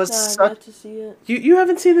Kelsey? Was No, I such. got to see it. You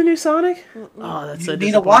haven't seen the new Sonic? Oh, that's so You need to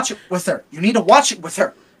disappointing. watch it with her. You need to watch it with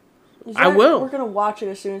her. I will. We're gonna watch it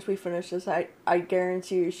as soon as we finish this. I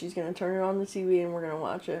guarantee you, she's gonna turn it on the TV and we're gonna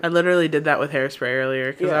watch it. I literally did that with Hairspray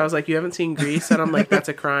earlier because Yeah. I was like, "You haven't seen Grease?" And I'm like, "That's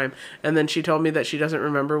a crime." And then she told me that she doesn't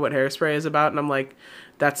remember what Hairspray is about, and I'm like,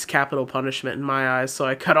 "That's capital punishment in my eyes." So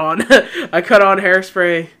I cut on, I cut on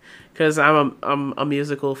Hairspray because I'm a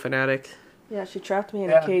musical fanatic. Yeah, she trapped me in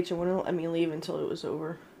Yeah. a cage and wouldn't let me leave until it was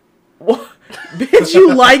over. What? Bitch,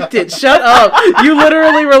 you liked it. Shut up. You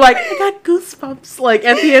literally were like, I got goosebumps. Like,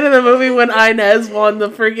 at the end of the movie when Inez won the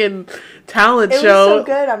freaking talent It show. was so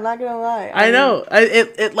good. I'm not gonna lie. I know.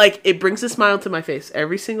 It brings a smile to my face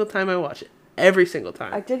every single time I watch it. Every single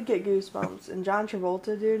time. I did get goosebumps. And John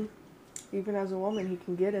Travolta, dude, even as a woman, he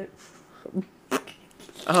can get it.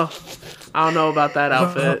 Oh, I don't know about that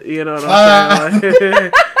outfit. You know what I'm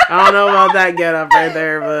saying? I don't know about that getup right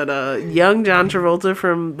there, but young John Travolta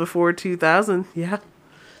from before 2000, yeah,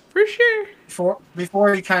 for sure.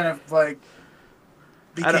 Before he kind of like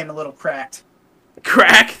became a little cracked.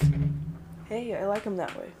 Cracked. Hey, I like him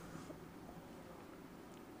that way.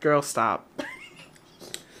 Girl, stop.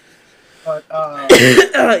 But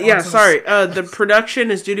Yeah, sorry. The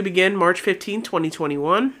production is due to begin March 15,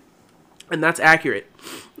 2021. And that's accurate.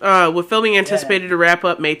 With filming anticipated to wrap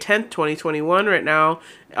up May 10th, 2021. Right now,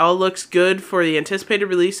 all looks good for the anticipated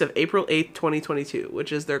release of April 8th, 2022,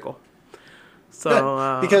 which is their goal.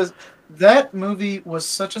 So, because that movie was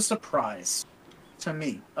such a surprise to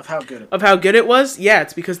me of how good it was. of how good it was, yeah,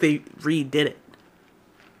 it's because they redid it.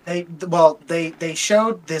 They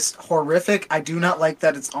showed this horrific. I do not like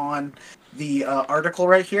that it's on the article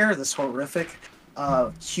right here. This horrific,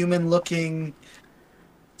 human-looking,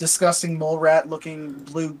 disgusting mole rat-looking,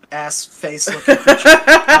 blue-ass face-looking creature.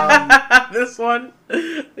 This one,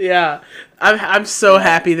 yeah, I'm so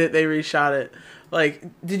happy that they reshot it. Like,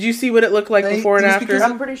 did you see what it looked like before and just after? because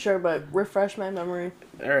I'm pretty sure, but refresh my memory.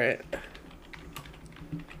 All right.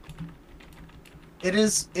 it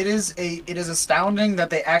is astounding that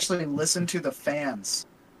they actually listen to the fans.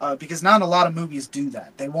 Because not a lot of movies do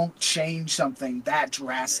that. They won't change something that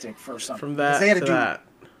drastic for something. From that they had to that.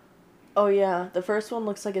 Oh yeah, the first one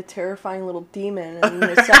looks like a terrifying little demon, and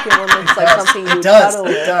the second one looks like something you It does. cuddle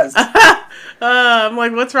It with. does. I'm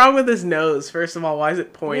like, what's wrong with his nose? First of all, why is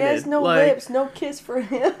it pointed? He has no like, lips, no kiss for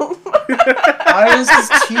him. Why is his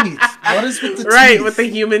teeth? What is with the teeth? Right, with the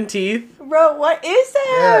human teeth. Bro, what is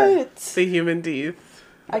that? The human teeth.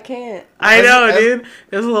 I can't. I know, dude.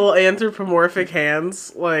 His little anthropomorphic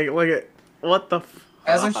hands. Like, what the fuck?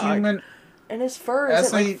 As a human... And his fur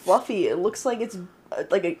isn't like fluffy. It looks like it's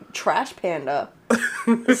like a trash panda.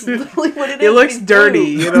 It's literally what it is. He looks dirty,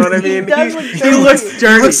 you know what I mean? He does look dirty. He looks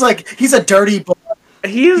dirty. He looks like he's a dirty boy.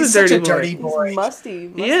 He is He's a such dirty boy. He's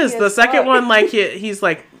musty. He is. The second one, like, he's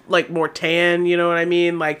like more tan, you know what I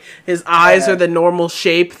mean? Like, his eyes are the normal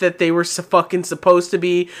shape that they were fucking supposed to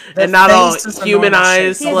be, and not all human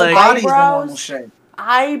eyes. His like, body's the normal shape.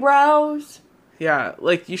 Eyebrows. Yeah,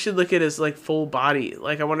 like, you should look at his, like, full body.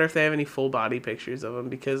 Like, I wonder if they have any full body pictures of him,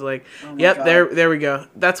 because, like, God. there we go.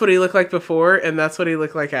 That's what he looked like before, and that's what he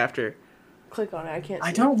looked like after. Click on it. I can't see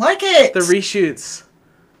I don't like it. The reshoots.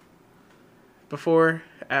 Before,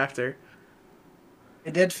 after.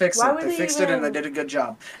 They did fix Why it. would They they fixed it, and they even- did a good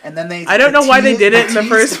job. And then they... I don't know why they did it in the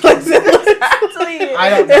first place. Exactly. I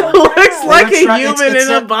don't It know. looks like a It's human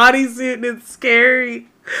in a bodysuit, and it's scary.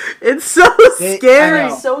 It's so I scary.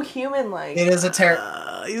 know. It's so human-like. It is a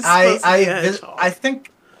He's supposed to be a hedgehog.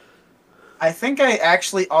 I think I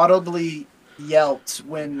actually audibly yelped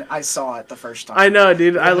when I saw it the first time. I know,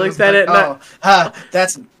 dude. I looked at it, and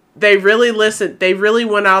that's... they really listened. They really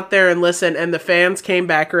went out there and listened, and the fans came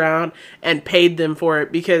back around and paid them for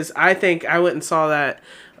it, because I think I went and saw that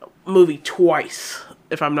movie twice,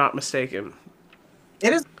 if I'm not mistaken.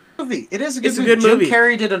 It is a movie. It is a It's good a good movie. Jim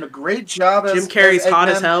Carrey did a great job as Jim Carrey's hot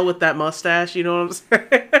as Eggman. hell with that mustache, you know what I'm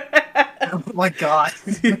saying? Oh my god.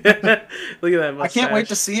 Look at that mustache. I can't wait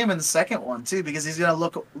to see him in the second one too, because he's gonna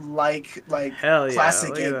look like Hell yeah, classic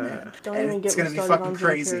look at Eggman. Don't And even it's get me gonna be started fucking on Jim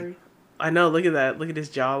crazy. Carrey. I know, look at that. Look at his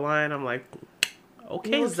jawline. I'm like, He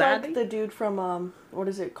okay, looks Zaddy. like the dude from, what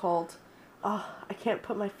is it called? I can't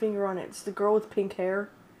put my finger on it. It's the girl with pink hair.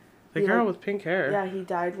 The He, girl like- with pink hair. Yeah, he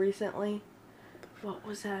died recently. What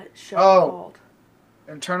was that show Oh. called?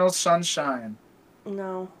 Eternal Sunshine.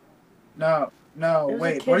 No. No, It was a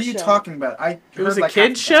wait. kid's What are you show. talking about? It was heard a like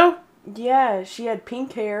kid's half of show? Yeah, she had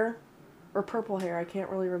pink hair. Or purple hair. I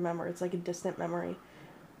can't really remember. It's like a distant memory.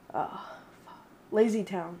 Lazy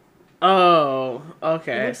Town. Oh, He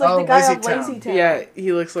okay. looks like Oh, the guy Lazy off Town. Lazy Town. Yeah,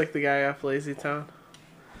 he looks like the guy off Lazy Town.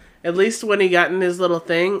 At least when he got in his little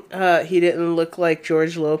thing, he didn't look like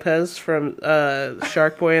George Lopez from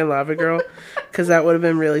Shark Boy and Lava Girl, because that would have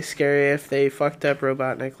been really scary if they fucked up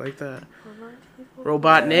Robotnik like that.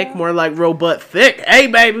 Robotnik, more like Robot Thick. Hey,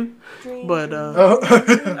 baby! But,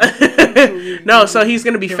 it. no, so he's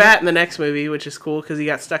going to be fat in the next movie, which is cool, because he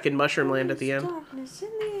got stuck in Mushroom Land at the end.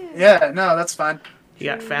 Yeah, no, that's fine. He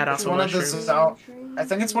got fat off It's of one of the mushrooms. I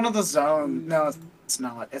think it's one of the zones. No, it's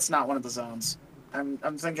not. It's not one of the zones. I'm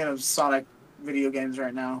thinking of Sonic video games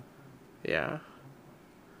right now. Yeah.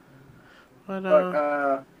 But,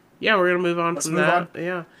 But yeah, we're going to move on let's from move that.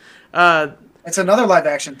 on. Yeah. It's another live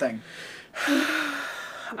action thing.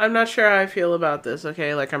 I'm not sure how I feel about this,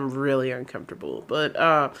 okay? Like, I'm really uncomfortable. But,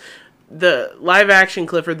 the live-action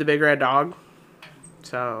Clifford the Big Red Dog.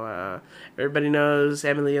 So, everybody knows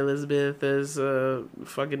Emily Elizabeth is a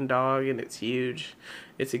fucking dog, and it's huge.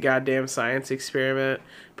 It's a goddamn science experiment.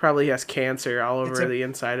 Probably has cancer all over the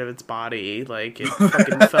inside of its body. Like, it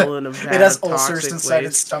fucking fell in a vat It has of ulcers toxic inside waste.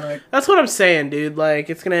 its stomach. That's what I'm saying, dude. Like,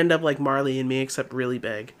 it's gonna end up like Marley and Me, except really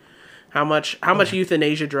big. How much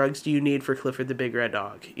euthanasia drugs do you need for Clifford the Big Red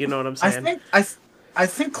Dog? You know what I'm saying? I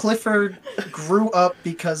think Clifford grew up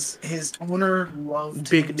because his owner loved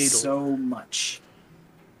Big him needle. so much.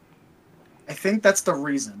 I think that's the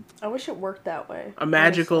reason. I wish it worked that way. A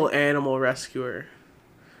magical honestly. animal rescuer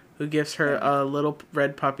who gives her a little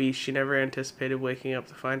red puppy she never anticipated waking up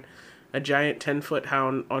to find a giant 10-foot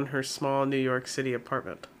hound on her small New York City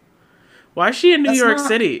apartment. Why is she in New York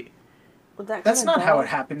City? With that That's kind of not how dog. it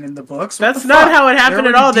happened in the books. What That's the not fuck? how it happened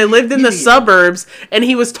They're at all. They already lived in the deviating. suburbs, and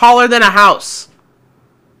he was taller than a house.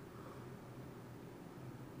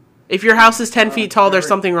 If your house is 10 feet tall, there's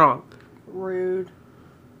something wrong. Rude.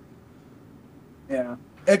 Yeah.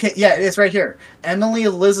 Okay, yeah, it's right here. Emily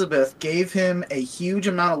Elizabeth gave him a huge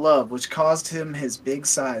amount of love, which caused him his big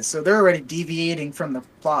size. So they're already deviating from the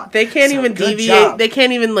plot. They can't So, even good deviate. job. They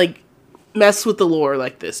can't even, like, mess with the lore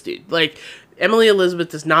like this, dude. Like, Emily Elizabeth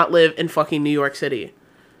does not live in fucking New York City.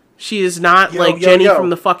 She is not, Yo, like, yo, Jenny yo.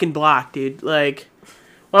 from the fucking block, dude. Like,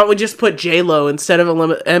 Why don't we just put J-Lo instead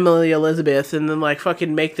of Emily Elizabeth and then, like,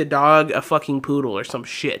 fucking make the dog a fucking poodle or some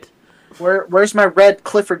shit? Where's my red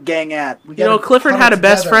Clifford gang at? Clifford had a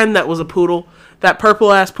best friend that was a poodle. That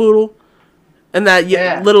purple-ass poodle. And that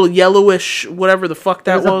little yellowish, whatever the fuck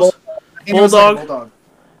that was. Bulldog? Like bulldog.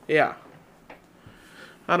 Yeah.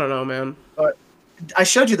 I don't know, man. But I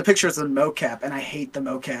showed you the pictures of the mocap, and I hate the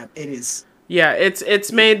mocap. It is... Yeah,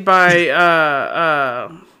 it's made by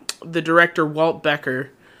the director Walt Becker,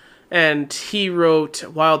 and he wrote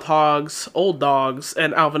Wild Hogs, Old Dogs,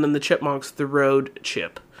 and Alvin and the Chipmunks: The Road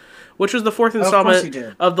Chip, which was the fourth installment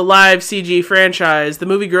of the live CG franchise. The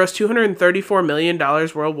movie grossed $234 million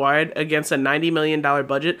worldwide against a $90 million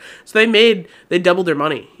budget. So they doubled their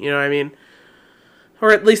money, you know what I mean?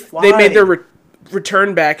 Or at least they made their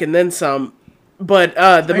return back and then some. But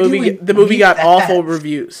the movie got awful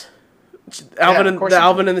reviews. Alvin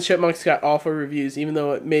and the Chipmunks got awful reviews, even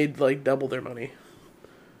though it made like double their money.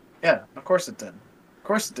 Yeah, of course it did. Of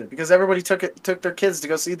course it did, because everybody took their kids to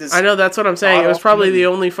go see this. I know, that's what I'm saying. It was probably the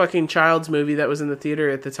only fucking child's movie that was in the theater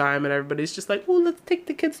at the time, and everybody's just like, "Oh, let's take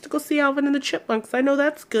the kids to go see Alvin and the Chipmunks. I know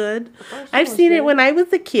that's good. I've seen it when I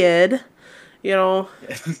was a kid." You know,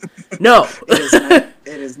 no, it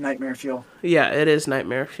is nightmare fuel. Yeah, it is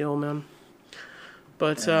nightmare fuel, man.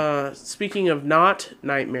 But speaking of not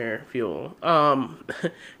nightmare fuel, Tom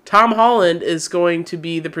Holland is going to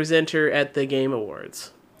be the presenter at the Game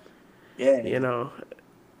Awards. Yeah. You know,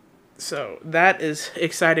 so that is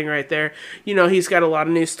exciting right there. You know, he's got a lot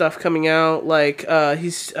of new stuff coming out. Like,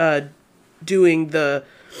 he's doing the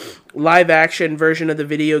live-action version of the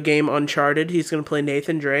video game Uncharted. He's going to play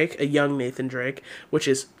Nathan Drake, a young Nathan Drake, which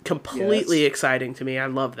is completely exciting to me. I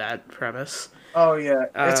love that premise. Oh, yeah.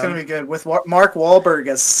 It's going to be good. With Mark Wahlberg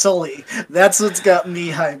as Sully. That's what's got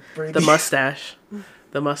me hyped, Brady. The mustache.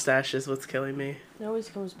 The mustache is what's killing me. It always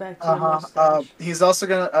comes back to the mustache. He's also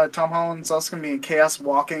going to... Tom Holland's also going to be in Chaos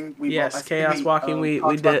Walking. Chaos Walking. We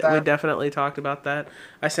definitely talked about that.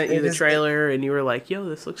 I sent you the trailer, and you were like, yo,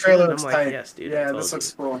 this looks good. And I'm like, tight. Yes, dude. Yeah, this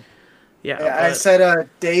looks cool. Yeah, I said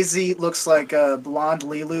Daisy looks like blonde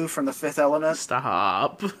Lilu from The Fifth Element.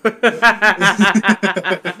 Stop.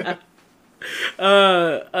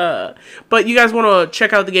 But you guys want to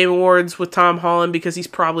check out the Game Awards with Tom Holland because he's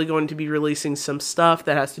probably going to be releasing some stuff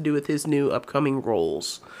that has to do with his new upcoming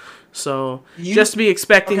roles. So just be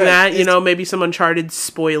expecting that, you know, maybe some Uncharted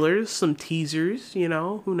spoilers, some teasers, you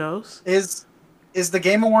know, who knows? Is the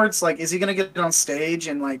Game Awards, like, is he going to get on stage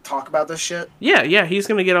and, like, talk about this shit? Yeah, he's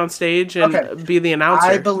going to get on stage and be the announcer.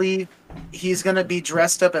 I believe he's going to be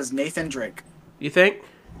dressed up as Nathan Drake. You think?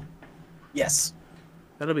 Yes.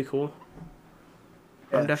 That'll be cool.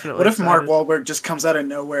 Yeah. I'm definitely What if excited. Mark Wahlberg just comes out of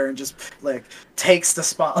nowhere and just, like, takes the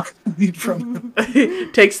spotlight from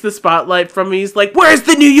him? Takes the spotlight from me. He's like, where's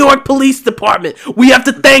the New York Police Department? We have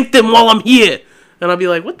to thank them while I'm here. And I'll be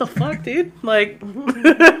like, what the fuck, dude? Like,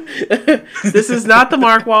 this is not the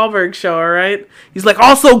Mark Wahlberg show, all right? He's like,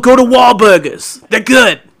 also go to Wahlburgers. They're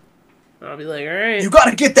good. And I'll be like, all right. You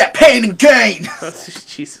gotta get that pain and gain!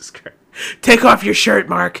 Jesus Christ. Take off your shirt,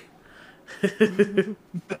 Mark.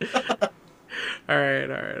 All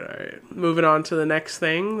right. Moving on to the next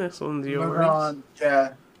thing. This one's yours. Moving on.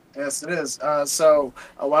 Yeah. Yes, it is. So,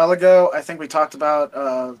 a while ago, I think we talked about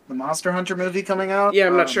the Monster Hunter movie coming out. Yeah,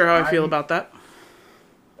 I'm not sure how I feel about that.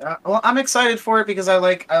 Well, I'm excited for it because I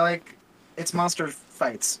like it's monster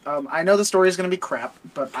fights. I know the story is going to be crap,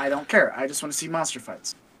 but I don't care. I just want to see monster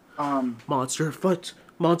fights. Monster fights.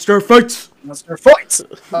 Monster fights. Monster fights.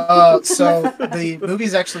 So the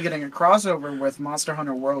movie's actually getting a crossover with Monster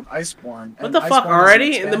Hunter World Iceborne. What the fuck,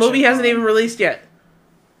 already? And the movie hasn't even released yet.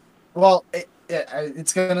 Well,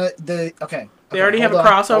 it's gonna okay. They already have a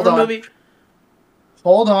crossover movie.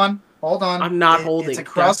 Hold on. I'm not holding. It's a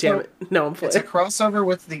crossover. No, I'm playing. It's a crossover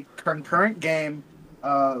with the concurrent game,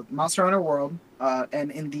 Monster Hunter World, and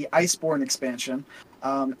in the Iceborne expansion,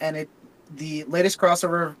 and the latest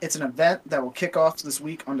crossover. It's an event that will kick off this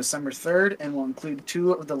week on December 3rd, and will include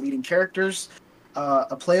two of the leading characters,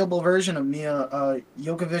 a playable version of Mia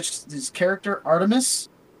Jokovich's character Artemis,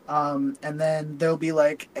 and then there'll be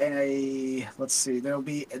like there'll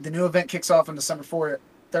be the new event kicks off on December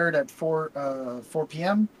 3rd at 4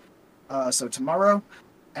 p.m. So tomorrow.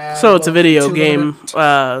 So it's a video game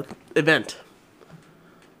event.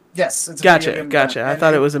 Yes, it's a gotcha. video game I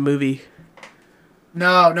thought it was a movie.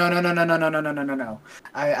 No.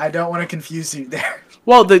 I don't want to confuse you there.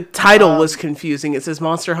 Well, the title was confusing. It says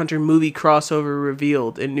Monster Hunter movie crossover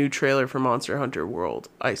revealed in new trailer for Monster Hunter World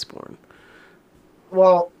Iceborne.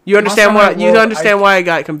 Well, you understand why I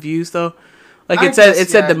got confused though? Like it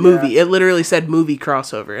said the movie. Yeah. It literally said movie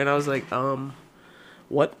crossover, and I was like,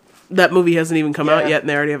 what? That movie hasn't even come out Yeah. yet, and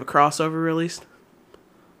they already have a crossover released.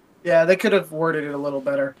 Yeah, they could have worded it a little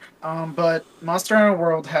better. But Monster Hunter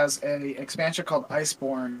World has a expansion called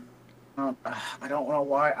Iceborne. I don't know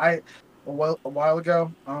why. A while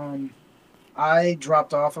ago, I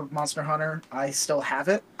dropped off of Monster Hunter. I still have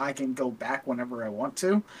it. I can go back whenever I want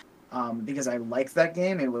to, because I like that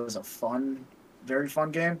game. It was a fun, very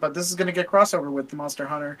fun game. But this is going to get crossover with the Monster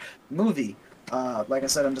Hunter movie. Like I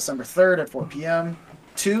said, on December 3rd at 4 p.m.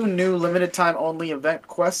 2 new limited time only event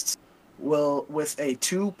quests with a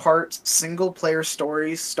 2-part single player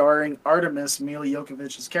story starring Artemis, Mila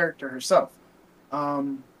Jokovich's character herself.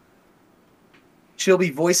 She'll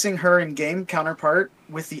be voicing her in-game counterpart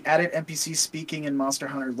with the added NPC speaking in Monster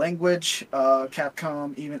Hunter language.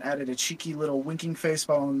 Capcom even added a cheeky little winking face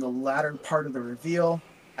following the latter part of the reveal.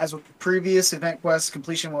 As with previous event quests,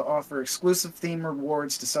 completion will offer exclusive theme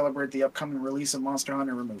rewards to celebrate the upcoming release of Monster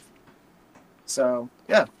Hunter Removed. So,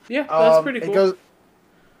 yeah. Yeah, that's pretty cool.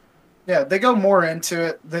 They go more into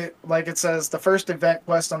it. Like it says, the first event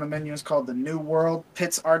quest on the menu is called The New World.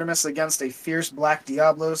 Pits Artemis against a fierce black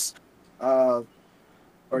Diablos. Or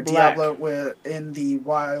Black. Diablo in the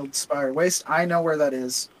Wildspire Waste. I know where that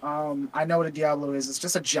is. I know what a Diablo is. It's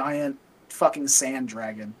just a giant fucking sand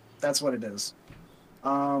dragon. That's what it is.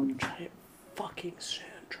 Giant fucking sand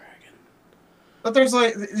dragon. But there's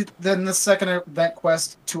then the second event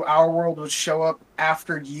quest to our world will show up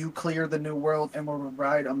after you clear the new world and will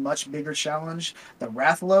provide a much bigger challenge. The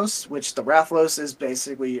Rathlos, which the Rathlos is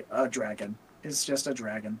basically a dragon. It's just a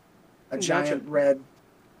dragon. A giant red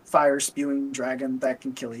fire spewing dragon that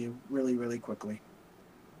can kill you really, really quickly.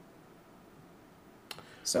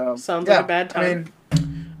 So sounds like a bad time.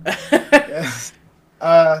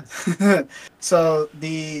 So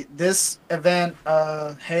this event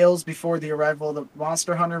hails before the arrival of the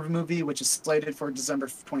Monster Hunter movie, which is slated for December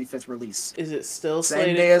 25th release. Is it still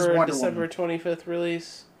Same day as slated for Wonder December 25th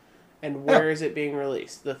release? And where is it being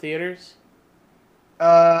released? The theaters?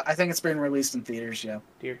 I think it's being released in theaters, yeah.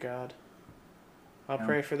 Dear God. I'll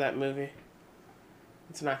pray for that movie.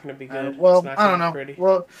 It's not going to be good. Well, it's not I don't gonna know. be pretty.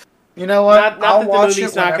 Well, you know what? Not I'll that the watch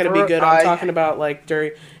movie's it not going to be good. I'm I- talking about like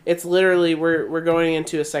during. It's literally we're going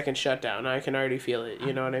into a second shutdown. I can already feel it.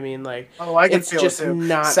 You know what I mean? Like I can it's feel just it too.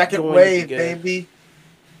 not Second going wave, to be good. baby.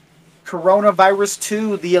 Coronavirus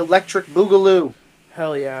 2, the electric boogaloo.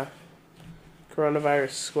 Hell yeah.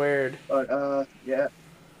 Coronavirus squared. But yeah.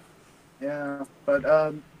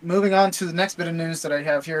 But moving on to the next bit of news that I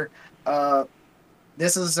have here.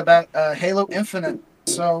 This is about Halo Infinite.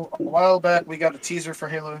 So a while back we got a teaser for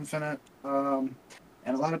Halo Infinite, and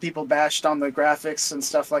a lot of people bashed on the graphics and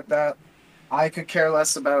stuff like that. I could care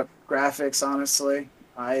less about graphics, honestly.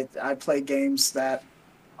 I play games that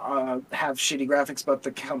have shitty graphics, but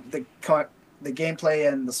the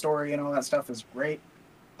gameplay and the story and all that stuff is great.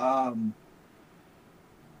 I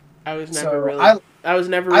was never So, really. I I was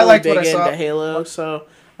never really liked big what I saw. into Halo, so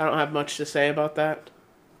I don't have much to say about that.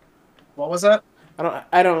 What was that?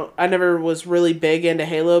 I never was really big into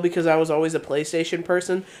Halo because I was always a PlayStation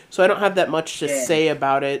person, so I don't have that much to say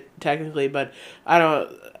about it technically, but I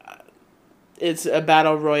don't. It's a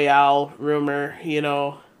battle royale rumor, you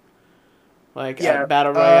know. Like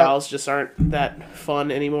battle royales just aren't that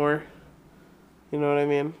fun anymore. You know what I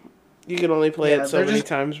mean? You can only play it so many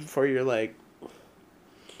times before you're like,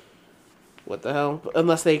 what the hell?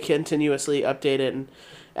 Unless they continuously update it and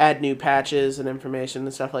add new patches and information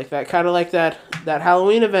and stuff like that. Kind of like that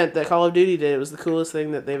Halloween event that Call of Duty did. It was the coolest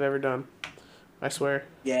thing that they've ever done. I swear.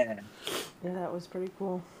 Yeah. Yeah, that was pretty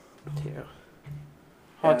cool. Yeah.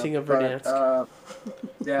 Haunting of Verdansk.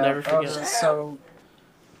 Yeah. Never forget. So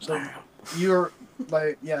you're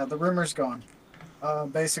like, the rumor's gone.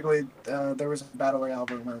 Basically, there was a battle royale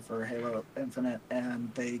rumor for Halo Infinite,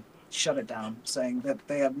 and they shut it down, saying that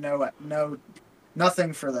they have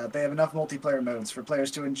nothing for that. They have enough multiplayer modes for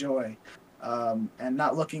players to enjoy, and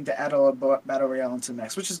not looking to add a battle royale into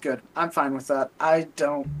next, which is good. I'm fine with that. I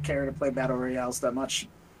don't care to play battle royales that much,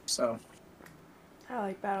 so. I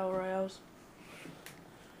like battle royales.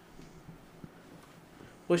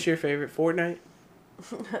 What's your favorite Fortnite?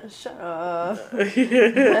 Shut up. Well,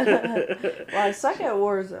 I suck at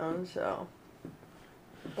Warzone, so.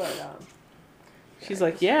 But, She's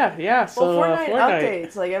like, yeah. So well, Fortnite Fortnite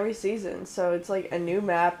updates like every season, so it's like a new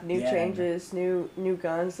map, new changes, new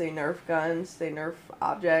guns. They nerf guns, they nerf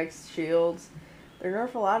objects, shields. They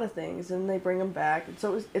nerf a lot of things, and they bring them back.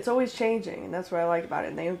 It's always changing, and that's what I like about it.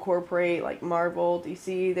 And they incorporate like Marvel,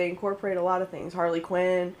 DC. They incorporate a lot of things. Harley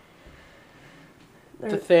Quinn.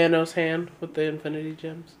 the Thanos hand with the Infinity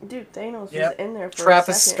Gems. Dude, Thanos was in there for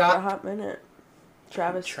Travis for a hot minute.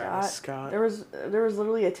 Travis Scott. There was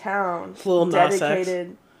literally a town Lil Nas X.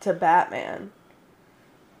 dedicated. to Batman.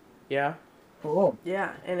 Yeah. Cool.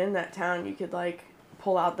 Yeah, and in that town you could like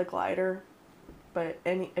pull out the glider, but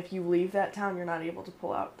if you leave that town, you're not able to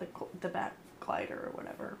pull out the Bat glider or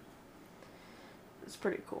whatever. It's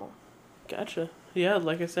pretty cool. Gotcha. Yeah,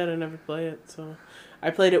 like I said, I never play it, so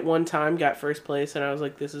I played it one time, got first place, and I was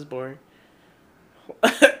like, "This is boring."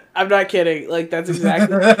 I'm not kidding. Like that's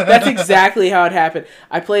exactly how it happened.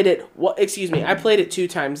 I played it. I played it 2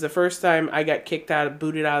 times. The first time I got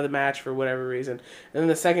booted out of the match for whatever reason, and then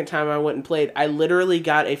the second time I went and played, I literally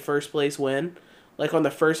got a first place win, like on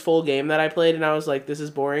the first full game that I played, and I was like, "This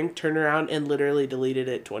is boring." Turned around and literally deleted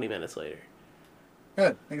it 20 minutes later.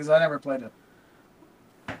 Good, because I never played it.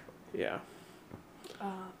 Yeah.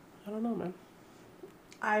 I don't know, man.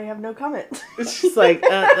 I have no comment. It's just like,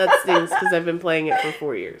 that stings because I've been playing it for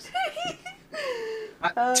 4 years.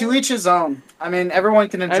 To each his own. I mean, everyone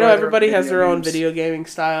can enjoy. I know everybody has their own games. video gaming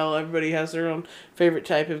style. Everybody has their own favorite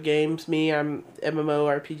type of games. Me, I'm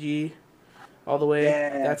MMORPG all the way.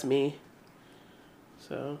 Yeah. That's me.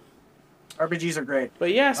 So. RPGs are great.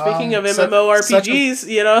 But yeah, speaking of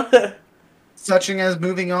MMORPGs, Such as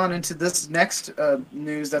moving on into this next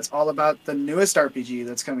news that's all about the newest RPG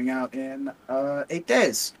that's coming out in 8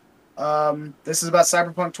 days. This is about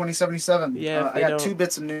Cyberpunk 2077. Yeah, I got 2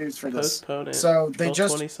 bits of news for this. Postpone it. So they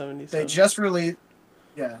just 2077.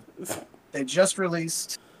 they just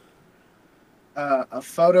released a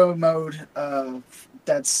photo mode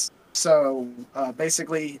that's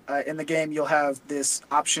basically in the game you'll have this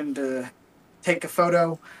option to take a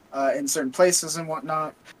photo in certain places and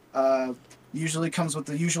whatnot. Usually comes with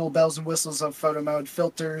the usual bells and whistles of photo mode: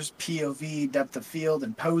 filters, POV, depth of field,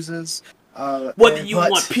 and poses. Whether you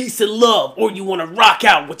want peace and love or you want to rock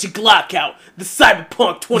out with your Glock out, the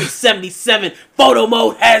Cyberpunk 2077 photo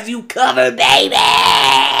mode has you covered, baby!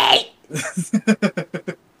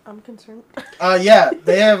 I'm concerned. Yeah,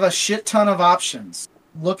 they have a shit ton of options.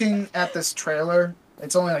 Looking at this trailer,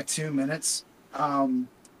 it's only like 2 minutes.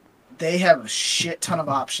 They have a shit ton of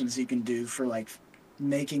options you can do for like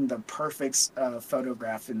making the perfect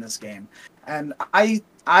photograph in this game. And I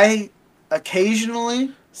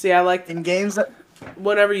occasionally see, I like in games that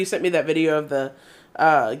whenever you sent me that video of the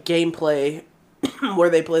gameplay where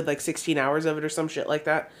they played like 16 hours of it or some shit like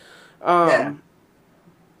that.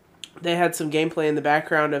 They had some gameplay in the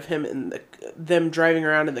background of him and them driving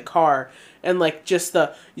around in the car, and like just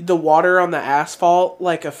the water on the asphalt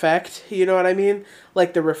like effect, you know what I mean?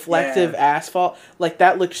 Like the reflective asphalt, like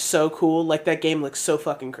that looked so cool. Like that game looks so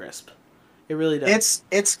fucking crisp. It really does.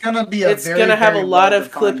 It's gonna be gonna have a lot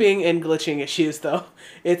of clipping and glitching issues though.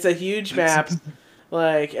 It's a huge map,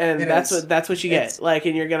 like, and that's what you get. Like,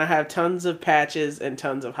 and you're gonna have tons of patches and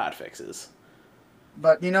tons of hot fixes.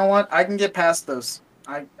 But you know what? I can get past those.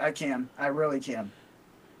 I can. I really can.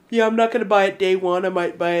 Yeah, I'm not going to buy it day one. I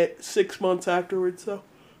might buy it 6 months afterwards, though.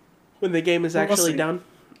 When the game is actually done.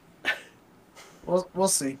 We'll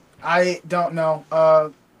see. I don't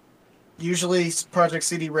know. Usually Project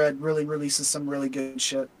CD Red really releases some really good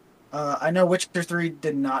shit. I know Witcher 3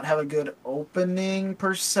 did not have a good opening,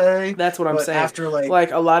 per se. That's what I'm saying. After,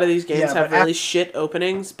 like, a lot of these games have really shit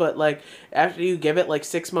openings, but, like, after you give it, like,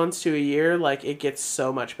 6 months to a year, like, it gets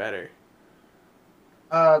so much better.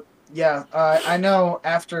 I know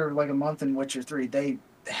after like a month in Witcher 3, they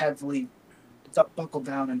heavily buckled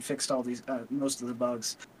down and fixed all these most of the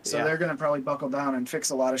bugs. So they're gonna probably buckle down and fix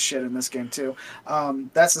a lot of shit in this game too.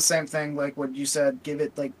 That's the same thing like what you said. Give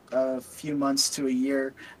it like a few months to a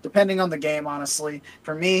year, depending on the game. Honestly,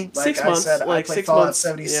 for me, like 6 months, I said, like I played 6 Fallout months,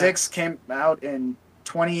 76 came out in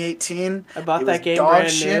 2018. I bought that game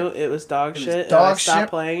brand new. It was dog shit. And I stopped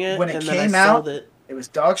playing it when it and came then I out. sold it. It was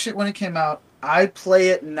dog shit when it came out. I play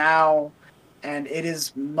it now, and it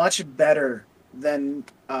is much better than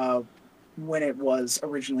when it was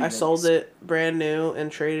originally released. I sold it brand new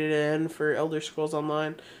and traded it in for Elder Scrolls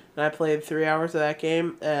Online, and I played 3 hours of that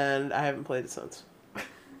game, and I haven't played it since.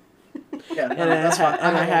 Yeah, that's fine.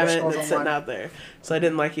 And I haven't, and it's sitting out there. So I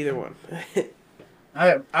didn't like either one. I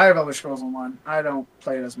have Elder Scrolls Online. I don't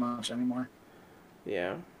play it as much anymore.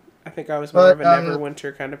 Yeah. I think I was more of a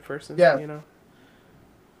Neverwinter kind of person, you know?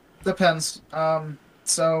 Depends.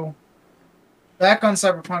 So, back on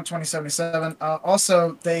Cyberpunk 2077,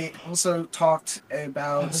 they also talked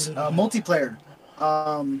about multiplayer.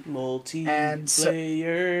 Multiplayer.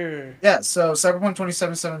 So Cyberpunk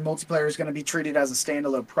 2077 multiplayer is going to be treated as a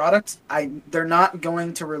standalone product. They're not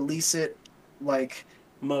going to release it like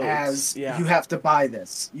modes. You have to buy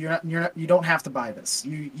this. You don't have to buy this.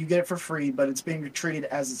 You get it for free, but it's being treated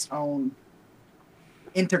as its own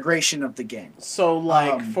integration of the game. So,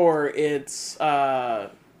 like, for its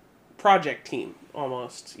project team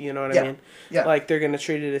almost. You know what I mean? Yeah. Like they're gonna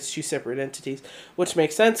treat it as two separate entities, which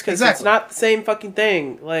makes sense because it's Exactly. not the same fucking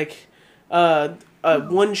thing. Like a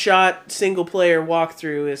one-shot single-player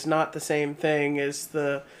walkthrough is not the same thing as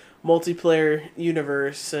the multiplayer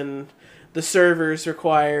universe and the servers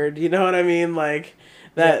required. You know what I mean? Like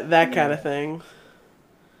that kind of thing.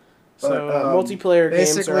 So But, multiplayer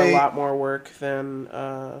games are a basically- lot more work than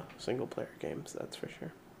single-player games. That's for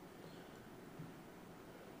sure.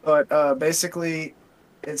 But basically,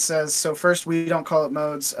 it says, so first, we don't call it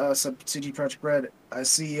modes. So CD Projekt Red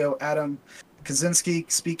CEO Adam Kaczynski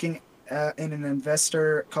speaking in an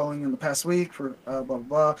investor calling in the past week for blah, blah,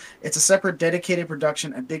 blah. It's a separate dedicated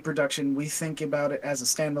production, a big production. We think about it as a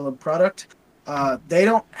standalone product.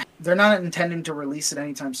 They're not intending to release it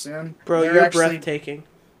anytime soon. Bro, They're you're actually- breathtaking.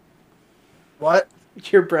 What?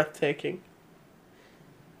 You're breathtaking.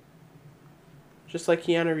 Just like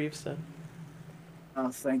Keanu Reeves said. Oh,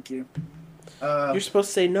 thank you. You're supposed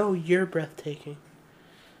to say, no, you're breathtaking.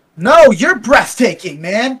 No, you're breathtaking,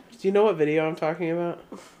 man. Do you know what video I'm talking about?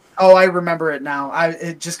 Oh, I remember it now.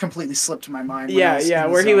 It just completely slipped my mind. when I was in the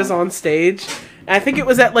where he was zone. on stage. And I think it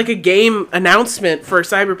was at like a game announcement for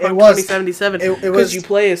Cyberpunk It was. 2077. It was- Because you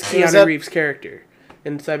play as it was Keanu at- Reeves' character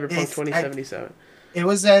in Cyberpunk It's- 2077. It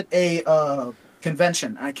was at a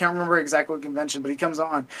convention. I can't remember exactly what convention, but he comes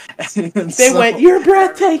on. They went, you're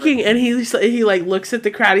breathtaking! And he like looks at the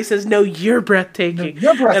crowd. He says, no, you're breathtaking. No,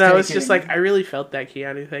 you're breathtaking. And I was just like, I really felt that,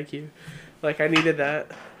 Keanu. Thank you. Like, I needed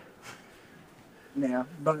that. Yeah,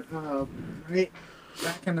 but right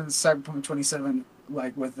back into Cyberpunk 27,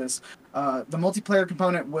 like with this, the multiplayer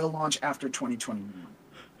component will launch after 2021.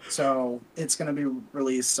 So it's going to be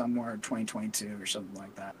released somewhere in 2022 or something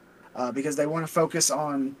like that. Because they want to focus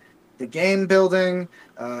on the game building,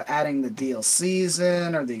 adding the DLCs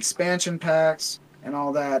in or the expansion packs and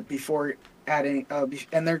all that before adding,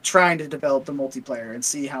 and they're trying to develop the multiplayer and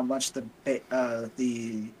see how much the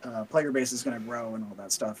player base is going to grow and all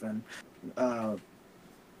that stuff, and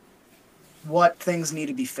what things need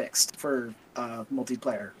to be fixed for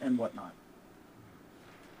multiplayer and whatnot.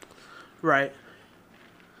 Right.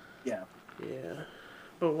 Yeah. Yeah.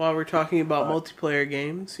 But while we're talking about multiplayer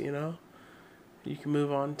games, you know, you can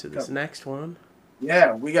move on to this next one.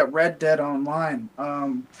 Yeah, we got Red Dead Online.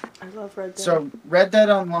 I love Red Dead. So Red Dead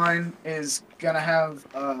Online is gonna have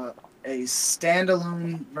a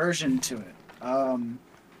standalone version to it.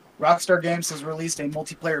 Rockstar Games has released a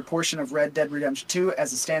multiplayer portion of Red Dead Redemption 2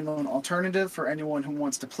 as a standalone alternative for anyone who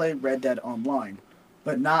wants to play Red Dead Online,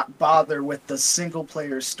 but not bother with the single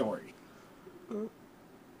player story.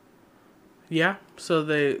 Yeah, so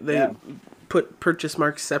they put purchase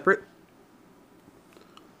marks separate.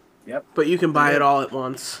 Yep. But you can buy it all at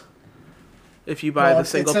once if you buy the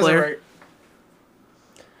single player.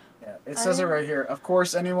 It says it right here. Of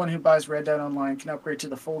course, anyone who buys Red Dead Online can upgrade to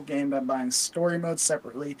the full game by buying story mode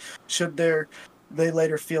separately, should they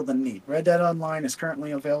later feel the need. Red Dead Online is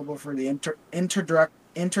currently available for the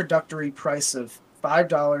introductory price of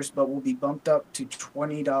 $5, but will be bumped up to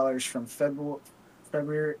 $20 from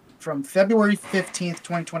February 15th,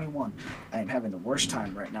 2021. I am having the worst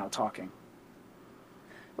time right now talking.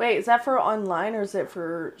 Wait, is that for online or is it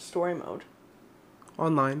for story mode?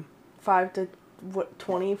 Online. 5 to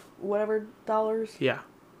 20 whatever dollars? Yeah.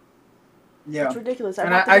 Yeah. It's ridiculous. I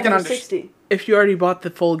And bought the I game can for understand. 60. If you already bought the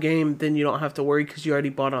full game, then you don't have to worry because you already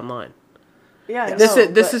bought online. Yeah, I This know,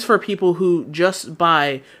 is this but- is for people who just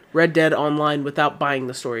buy Red Dead Online without buying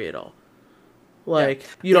the story at all. Like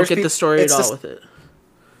you don't There's get the story at it's all just- with it.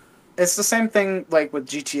 It's the same thing like with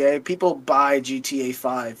GTA. People buy GTA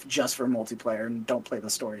 5 just for multiplayer and don't play the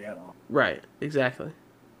story at all. Right. Exactly.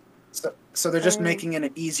 So they're just making it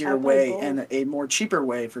an easier I play way and a more cheaper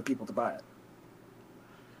way for people to buy it.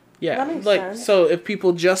 Yeah. That makes Like sense. so, if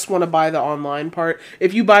people just want to buy the online part,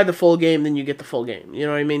 if you buy the full game, then you get the full game. You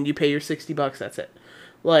know what I mean? You pay your $60. That's it.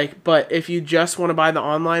 Like, but if you just want to buy the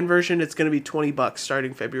online version, it's going to be $20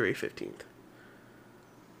 starting February 15th.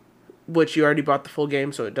 Which you already bought the full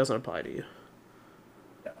game, so it doesn't apply to you.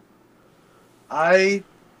 I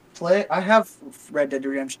have Red Dead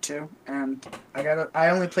Redemption 2, and I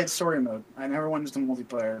only played story mode. I never went into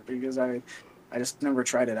multiplayer because I just never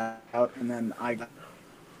tried it out, and then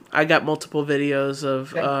I got multiple videos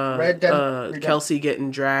of Red Dead Redemption. Kelsey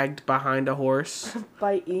getting dragged behind a horse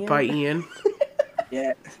By Ian. by Ian.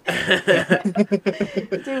 Yeah.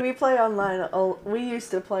 Dude, we play online. We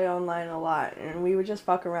used to play online a lot, and we would just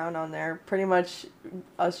fuck around on there. Pretty much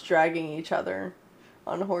us dragging each other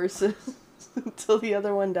on horses until the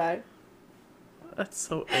other one died. That's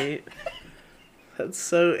so 8. That's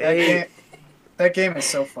so 8. That game is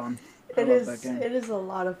so fun. I It love is. that game. It is a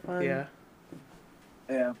lot of fun. Yeah.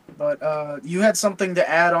 Yeah, but you had something to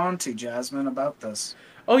add on to, Jasmine, about this.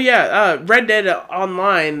 Oh yeah, Red Dead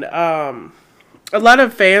Online. A lot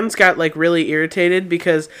of fans got like really irritated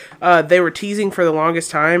because they were teasing for the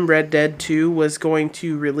longest time Red Dead 2 was going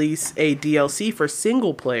to release a DLC for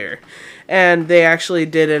single player. And they actually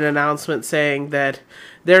did an announcement saying that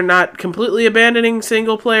they're not completely abandoning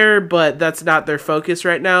single player, but that's not their focus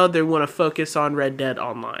right now. They want to focus on Red Dead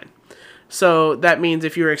Online. So that means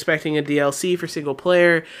if you're expecting a DLC for single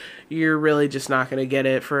player, you're really just not going to get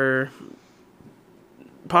it for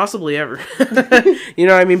possibly ever. You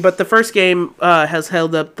know what I mean? But the first game has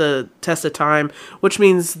held up the test of time, which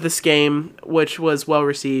means this game, which was well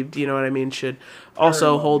received, you know what I mean, should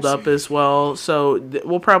also hold up as well. So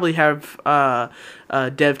we'll probably have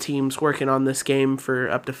dev teams working on this game for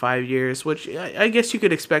up to 5 years, which I guess you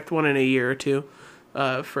could expect one in a year or two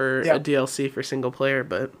for a DLC for single player,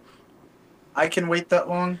 but I can wait that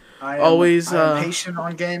long. I am patient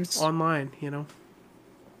on games. Online, you know.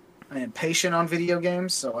 I am patient on video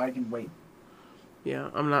games, so I can wait. Yeah,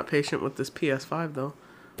 I'm not patient with this PS5 though.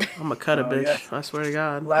 I'm gonna cut a bitch. Yeah. I swear to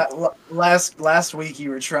God. Last week you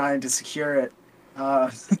were trying to secure it.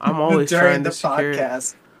 I'm always trying to secure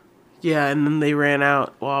podcast. It. Yeah, and then they ran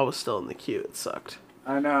out while I was still in the queue. It sucked.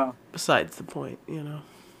 I know. Besides the point, you know.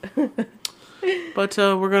 But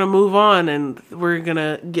we're gonna move on, and we're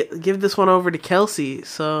gonna give this one over to Kelsey.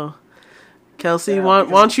 So, Kelsey, why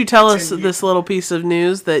don't you tell us this little piece of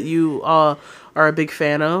news that you are a big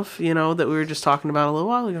fan of? You know, that we were just talking about a little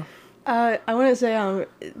while ago. I wouldn't say I'm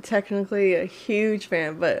technically a huge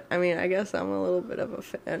fan, but I mean, I guess I'm a little bit of a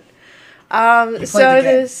fan. So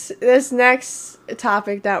this next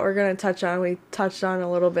topic that we're going to touch on, we touched on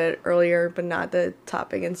a little bit earlier, but not the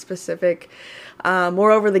topic in specific.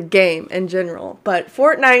 Moreover, the game in general. But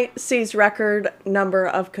Fortnite sees record number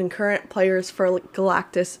of concurrent players for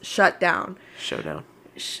Galactus Showdown. Showdown.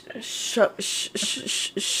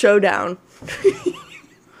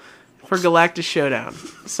 For Galactus Showdown.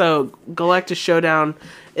 So Galactus Showdown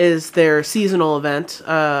is their seasonal event,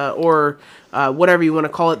 or whatever you want to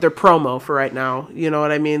call it, their promo for right now. You know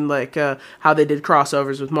what I mean? Like how they did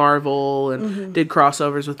crossovers with Marvel and did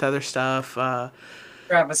crossovers with other stuff.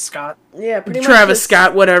 Travis Scott. Yeah, pretty much. Travis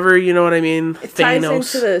Scott, whatever, you know what I mean? It ties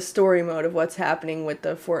into the story mode of what's happening with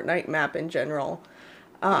the Fortnite map in general.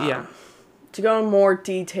 Yeah. To go in more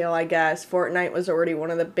detail, I guess, Fortnite was already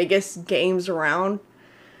one of the biggest games around,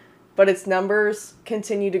 but its numbers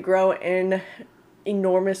continue to grow in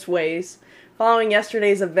enormous ways. Following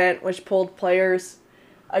yesterday's event, which pulled players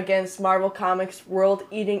against Marvel Comics'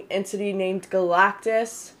 world-eating entity named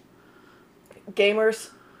Galactus, gamers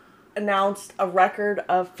announced a record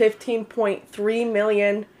of 15.3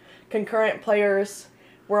 million concurrent players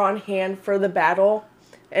were on hand for the battle.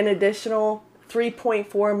 An additional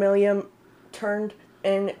 3.4 million turned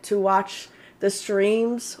in to watch the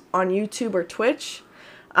streams on YouTube or Twitch.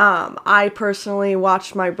 I personally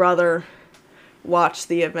watched my brother watch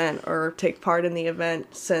the event or take part in the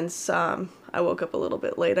event since I woke up a little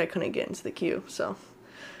bit late. I couldn't get into the queue. So,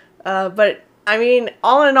 but I mean,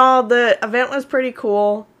 all in all, the event was pretty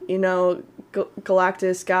cool. You know,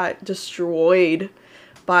 Galactus got destroyed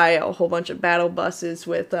by a whole bunch of battle buses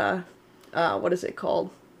with, what is it called?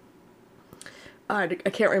 I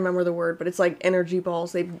can't remember the word, but it's like energy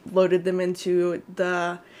balls. They loaded them into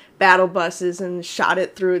the battle buses and shot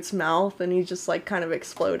it through its mouth, and he just like kind of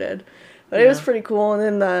exploded. But it was pretty cool. And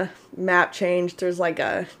then the map changed. There's like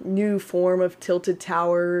a new form of tilted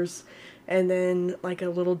towers, and then like a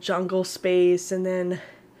little jungle space, and then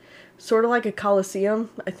sort of like a coliseum.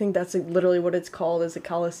 I think that's literally what it's called, is a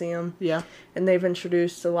coliseum. Yeah. And they've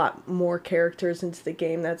introduced a lot more characters into the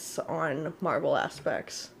game that's on Marvel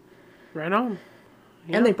aspects. Right on.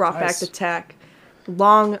 Yeah, and they brought back the tech.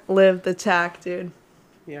 Long live the tech, dude.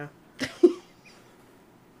 Yeah.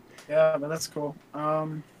 Yeah, but that's cool.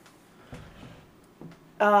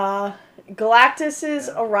 Galactus's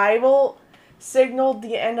arrival signaled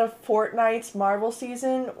the end of Fortnite's Marvel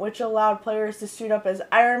season, which allowed players to suit up as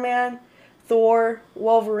Iron Man, Thor,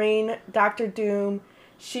 Wolverine, Doctor Doom,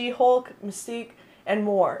 She-Hulk, Mystique, and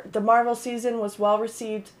more. The Marvel season was well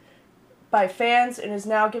received by fans and is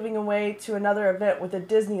now giving away to another event with a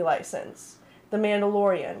Disney license, The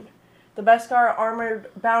Mandalorian. The Beskar armored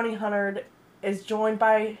bounty hunter is joined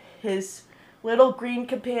by his little green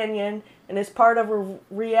companion and is part of a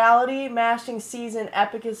reality-mashing season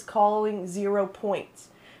Epic is calling 0 points.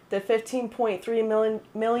 The 15.3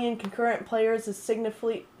 million concurrent players is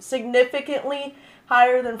significantly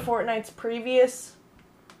higher than Fortnite's previous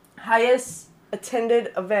highest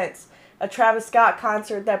attended events, a Travis Scott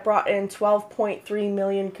concert that brought in 12.3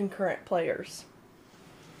 million concurrent players.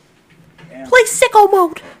 Damn. Play sicko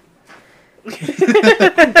mode. Play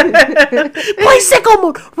sicko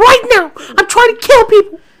mode right now. I'm trying to kill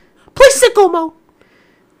people. Play sicko mode.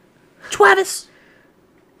 Travis,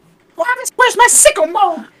 where's my sicko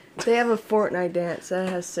mode? They have a Fortnite dance that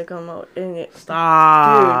has sicko mode in it.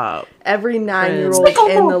 Stop. Dude, every 9-year-old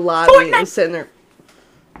in the lobby is sitting there.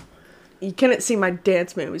 You couldn't see my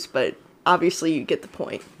dance moves, but obviously you get the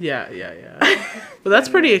point. Yeah. But that's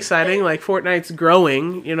pretty exciting. Like, Fortnite's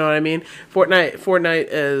growing, you know what I mean? Fortnite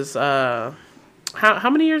is, how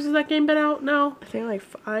many years has that game been out now? I think like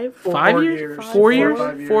 5. 5 years? 4 4 years?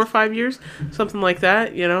 5 years. 4 or 5 years? Something like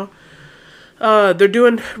that, you know? They're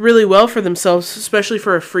doing really well for themselves, especially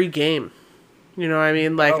for a free game. You know what I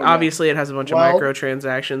mean? Like, obviously it has a bunch of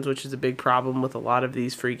microtransactions, which is a big problem with a lot of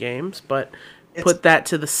these free games, but put that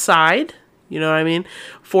to the side. You know what I mean?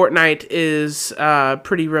 Fortnite is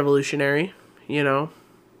pretty revolutionary, you know?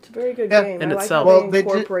 It's a very good game. In I itself. like how they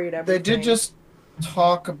incorporate everything. They did just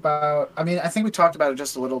talk about, I mean, I think we talked about it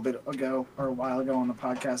just a little bit ago, or a while ago on the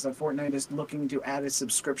podcast, that Fortnite is looking to add a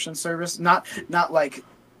subscription service. Not like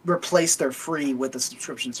replace their free with the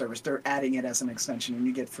subscription service. They're adding it as an extension, and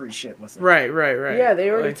you get free shit with it. Right. Yeah, they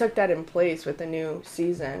already took that in place with the new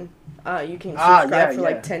season. You can subscribe for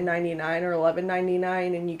like $10.99 or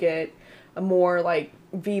 $11.99, and you get more like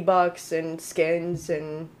V-Bucks and skins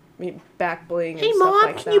and back bling and stuff like that.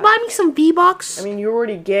 Hey, Mom, can you buy me some V-Bucks? I mean, you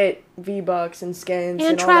already get V-Bucks and skins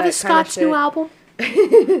and Travis Scott's new album.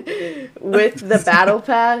 With the Battle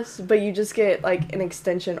Pass, but you just get like an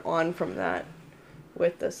extension on from that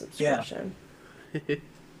with the subscription.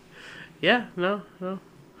 Yeah, no.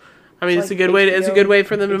 I mean, it's a good way. It's a good way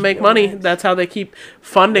for them to make money. That's how they keep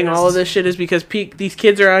funding all of this shit. Is because these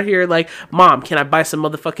kids are out here like, Mom, can I buy some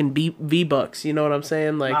motherfucking V-Bucks? You know what I'm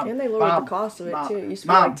saying? Like, and they lowered the cost of it too. It used to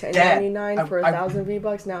be like $10.99 for 1,000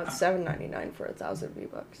 V-Bucks. Now it's $7.99 for 1,000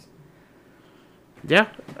 V-Bucks. Yeah,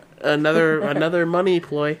 another money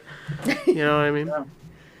ploy. You know what I mean? Yeah.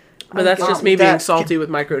 But that's just me being salty with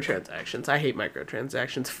microtransactions. I hate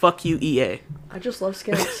microtransactions. Fuck you, EA. I just love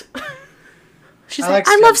skins. She's like,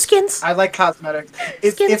 I love skins. I like cosmetics.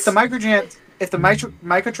 If the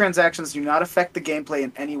microtransactions do not affect the gameplay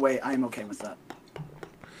in any way, I'm okay with that.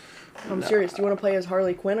 I'm serious. Do you want to play as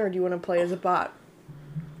Harley Quinn or do you want to play as a bot?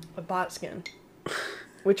 A bot skin.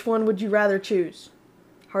 Which one would you rather choose?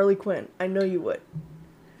 Harley Quinn. I know you would.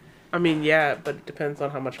 I mean, yeah, but it depends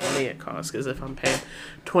on how much money it costs. Because if I'm paying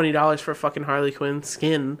 $20 for fucking Harley Quinn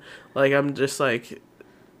skin, like, I'm just like,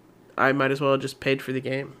 I might as well have just paid for the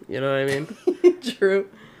game. You know what I mean? True.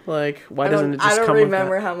 Like, why doesn't it just come with that? I don't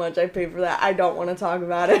remember how much I paid for that. I don't want to talk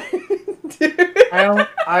about it.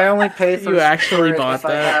 I only paid for. You actually bought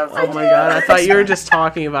that? Oh my god! I thought you were just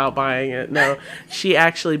talking about buying it. No, she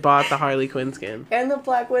actually bought the Harley Quinn skin and the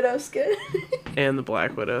Black Widow skin. And the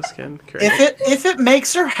Black Widow skin. Correct. If it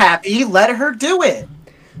makes her happy, let her do it.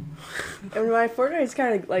 I mean, my Fortnite's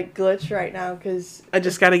kind of like glitched right now because I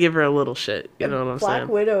just got to give her a little shit. You know what I'm saying? Black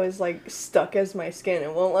Widow is like stuck as my skin.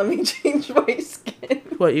 It won't let me change my skin.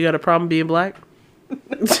 What? You got a problem being black?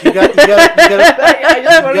 You got I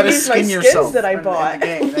just want to use my skins that I bought.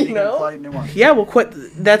 You know? Yeah, well, quit.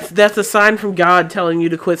 That's a sign from God telling you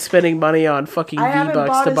to quit spending money on fucking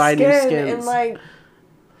V-Bucks to buy new skins. In like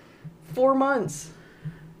 4 months.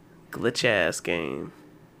 Glitch ass game.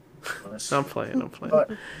 I'm playing.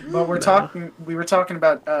 But we were talking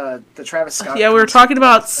about the Travis Scott. Yeah, we were talking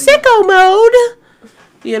about sicko mode.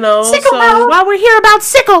 You know, while we're here about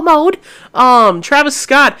sicko mode, Travis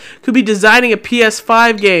Scott could be designing a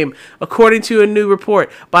PS5 game, according to a new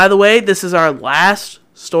report. By the way, this is our last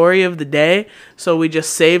story of the day, so we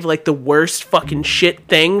just saved like the worst fucking shit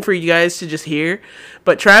thing for you guys to just hear.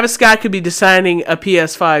 But Travis Scott could be designing a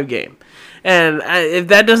PS5 game. And if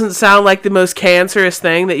that doesn't sound like the most cancerous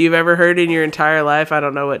thing that you've ever heard in your entire life, I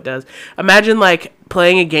don't know what does. Imagine like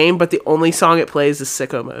playing a game, but the only song it plays is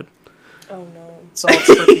sicko mode. Oh no. It's all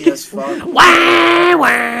tricky as fuck.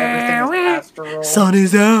 Sun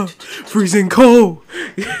is out, freezing cold.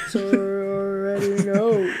 So already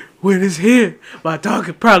know. When it's here, my dog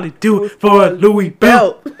could probably do it for a Louis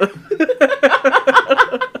belt.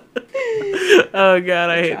 Oh god,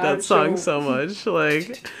 I hate that song so much.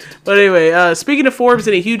 Like, but anyway, speaking of Forbes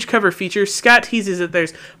and a huge cover feature, Scott teases that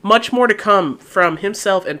there's much more to come from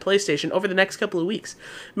himself and PlayStation over the next couple of weeks.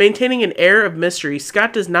 Maintaining an air of mystery,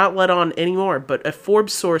 Scott does not let on anymore, but a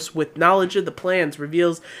Forbes source with knowledge of the plans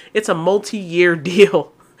reveals it's a multi-year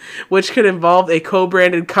deal, which could involve a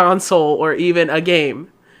co-branded console or even a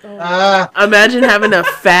game. Imagine having a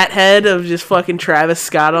fat head of just fucking Travis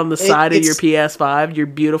Scott on the side of your PS5, your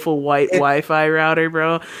beautiful white Wi-Fi router,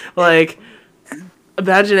 bro. Like,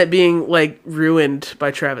 imagine it being, like, ruined by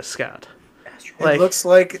Travis Scott. It looks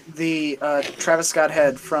like the Travis Scott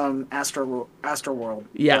head from Astroworld.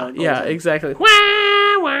 Yeah, exactly. Wah,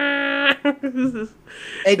 wah.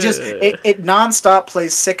 It nonstop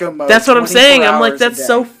plays sicko mode. That's what I'm saying. I'm like, that's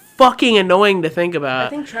so fucking annoying to think about. I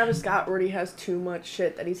think Travis Scott already has too much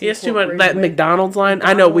shit that he has too much. That McDonald's line.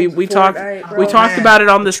 I know we talked about it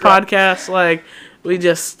on this podcast. Like we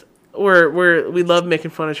love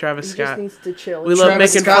making fun of Travis Scott. He just needs to chill. We love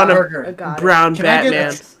making fun of Brown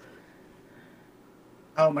Batman.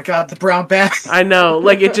 Oh my god, the Brown Batman. I know.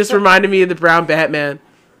 Like, it just reminded me of the Brown Batman.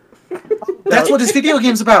 That's what his video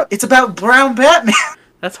game's about. It's about Brown Batman.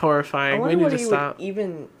 That's horrifying. We need to stop.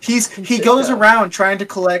 He goes around trying to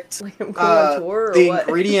collect the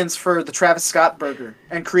ingredients for the Travis Scott burger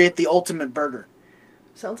and create the ultimate burger.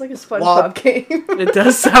 Sounds like a SpongeBob game. It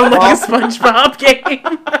does sound like a SpongeBob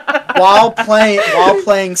game. while playing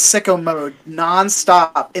sicko mode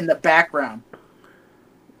nonstop in the background.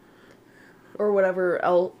 Or whatever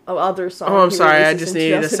other song. Oh, I'm sorry. I just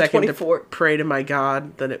needed a second to pray to my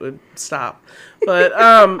God that it would stop. But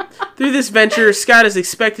through this venture, Scott is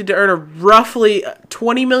expected to earn a roughly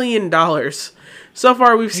 $20 million. So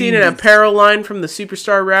far, we've seen an apparel line from the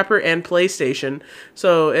superstar rapper and PlayStation.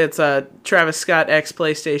 So it's a Travis Scott X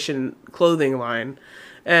PlayStation clothing line.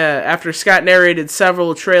 After Scott narrated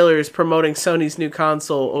several trailers promoting Sony's new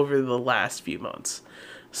console over the last few months.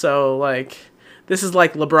 So, like... This is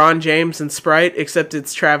like LeBron James and Sprite, except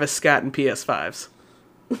it's Travis Scott and PS5s.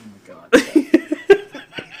 Oh my god.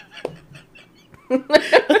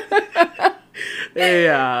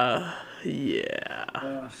 Yeah.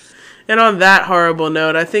 And on that horrible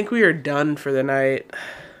note, I think we are done for the night.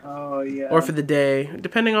 Oh, yeah. Or for the day,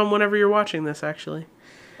 depending on whenever you're watching this, actually.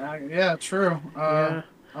 Yeah, true.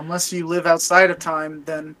 Unless you live outside of time,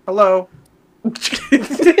 then hello.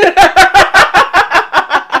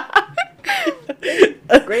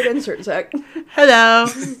 Great insert, Zach. Hello.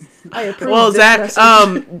 I approve. Well, Zach,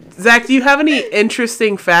 Zach, do you have any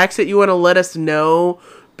interesting facts that you want to let us know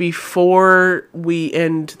before we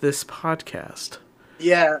end this podcast?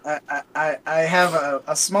 Yeah, I have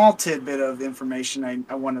a small tidbit of information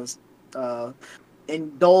I want to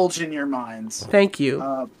indulge in your minds. Thank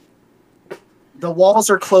you. The walls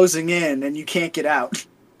are closing in, and you can't get out.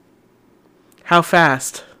 How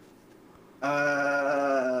fast?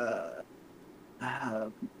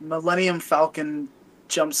 Millennium Falcon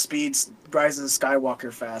jump speeds Rise of the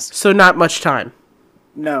Skywalker fast. So not much time.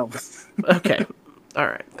 No. Okay. All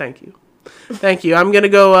right. Thank you. Thank you. I'm going to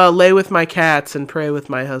go lay with my cats and pray with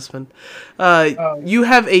my husband. You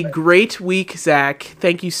have a great week, Zach.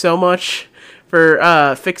 Thank you so much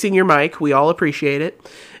for fixing your mic. We all appreciate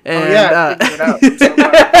it. And, I figured it out.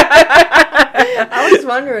 I was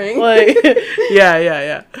wondering. Like,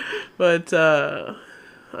 yeah. But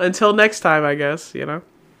until next time, I guess, you know.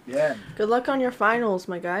 Yeah. Good luck on your finals,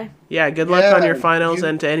 my guy. Yeah, good luck on your finals,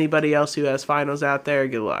 and to anybody else who has finals out there,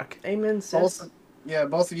 good luck. Amen, sis.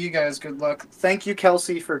 Both of you guys, good luck. Thank you,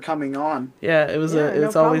 Kelsey, for coming on. Yeah,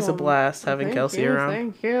 it's always a blast having Kelsey around.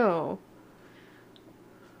 Thank you. All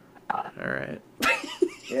right.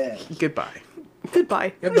 Yeah. Goodbye.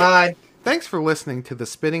 Goodbye. Thanks for listening to the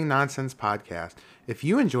Spitting Nonsense podcast. If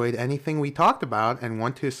you enjoyed anything we talked about and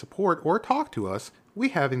want to support or talk to us, we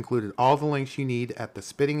have included all the links you need at the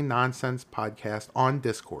Spitting Nonsense podcast on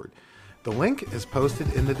Discord. The link is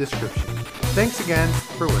posted in the description. Thanks again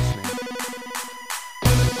for listening.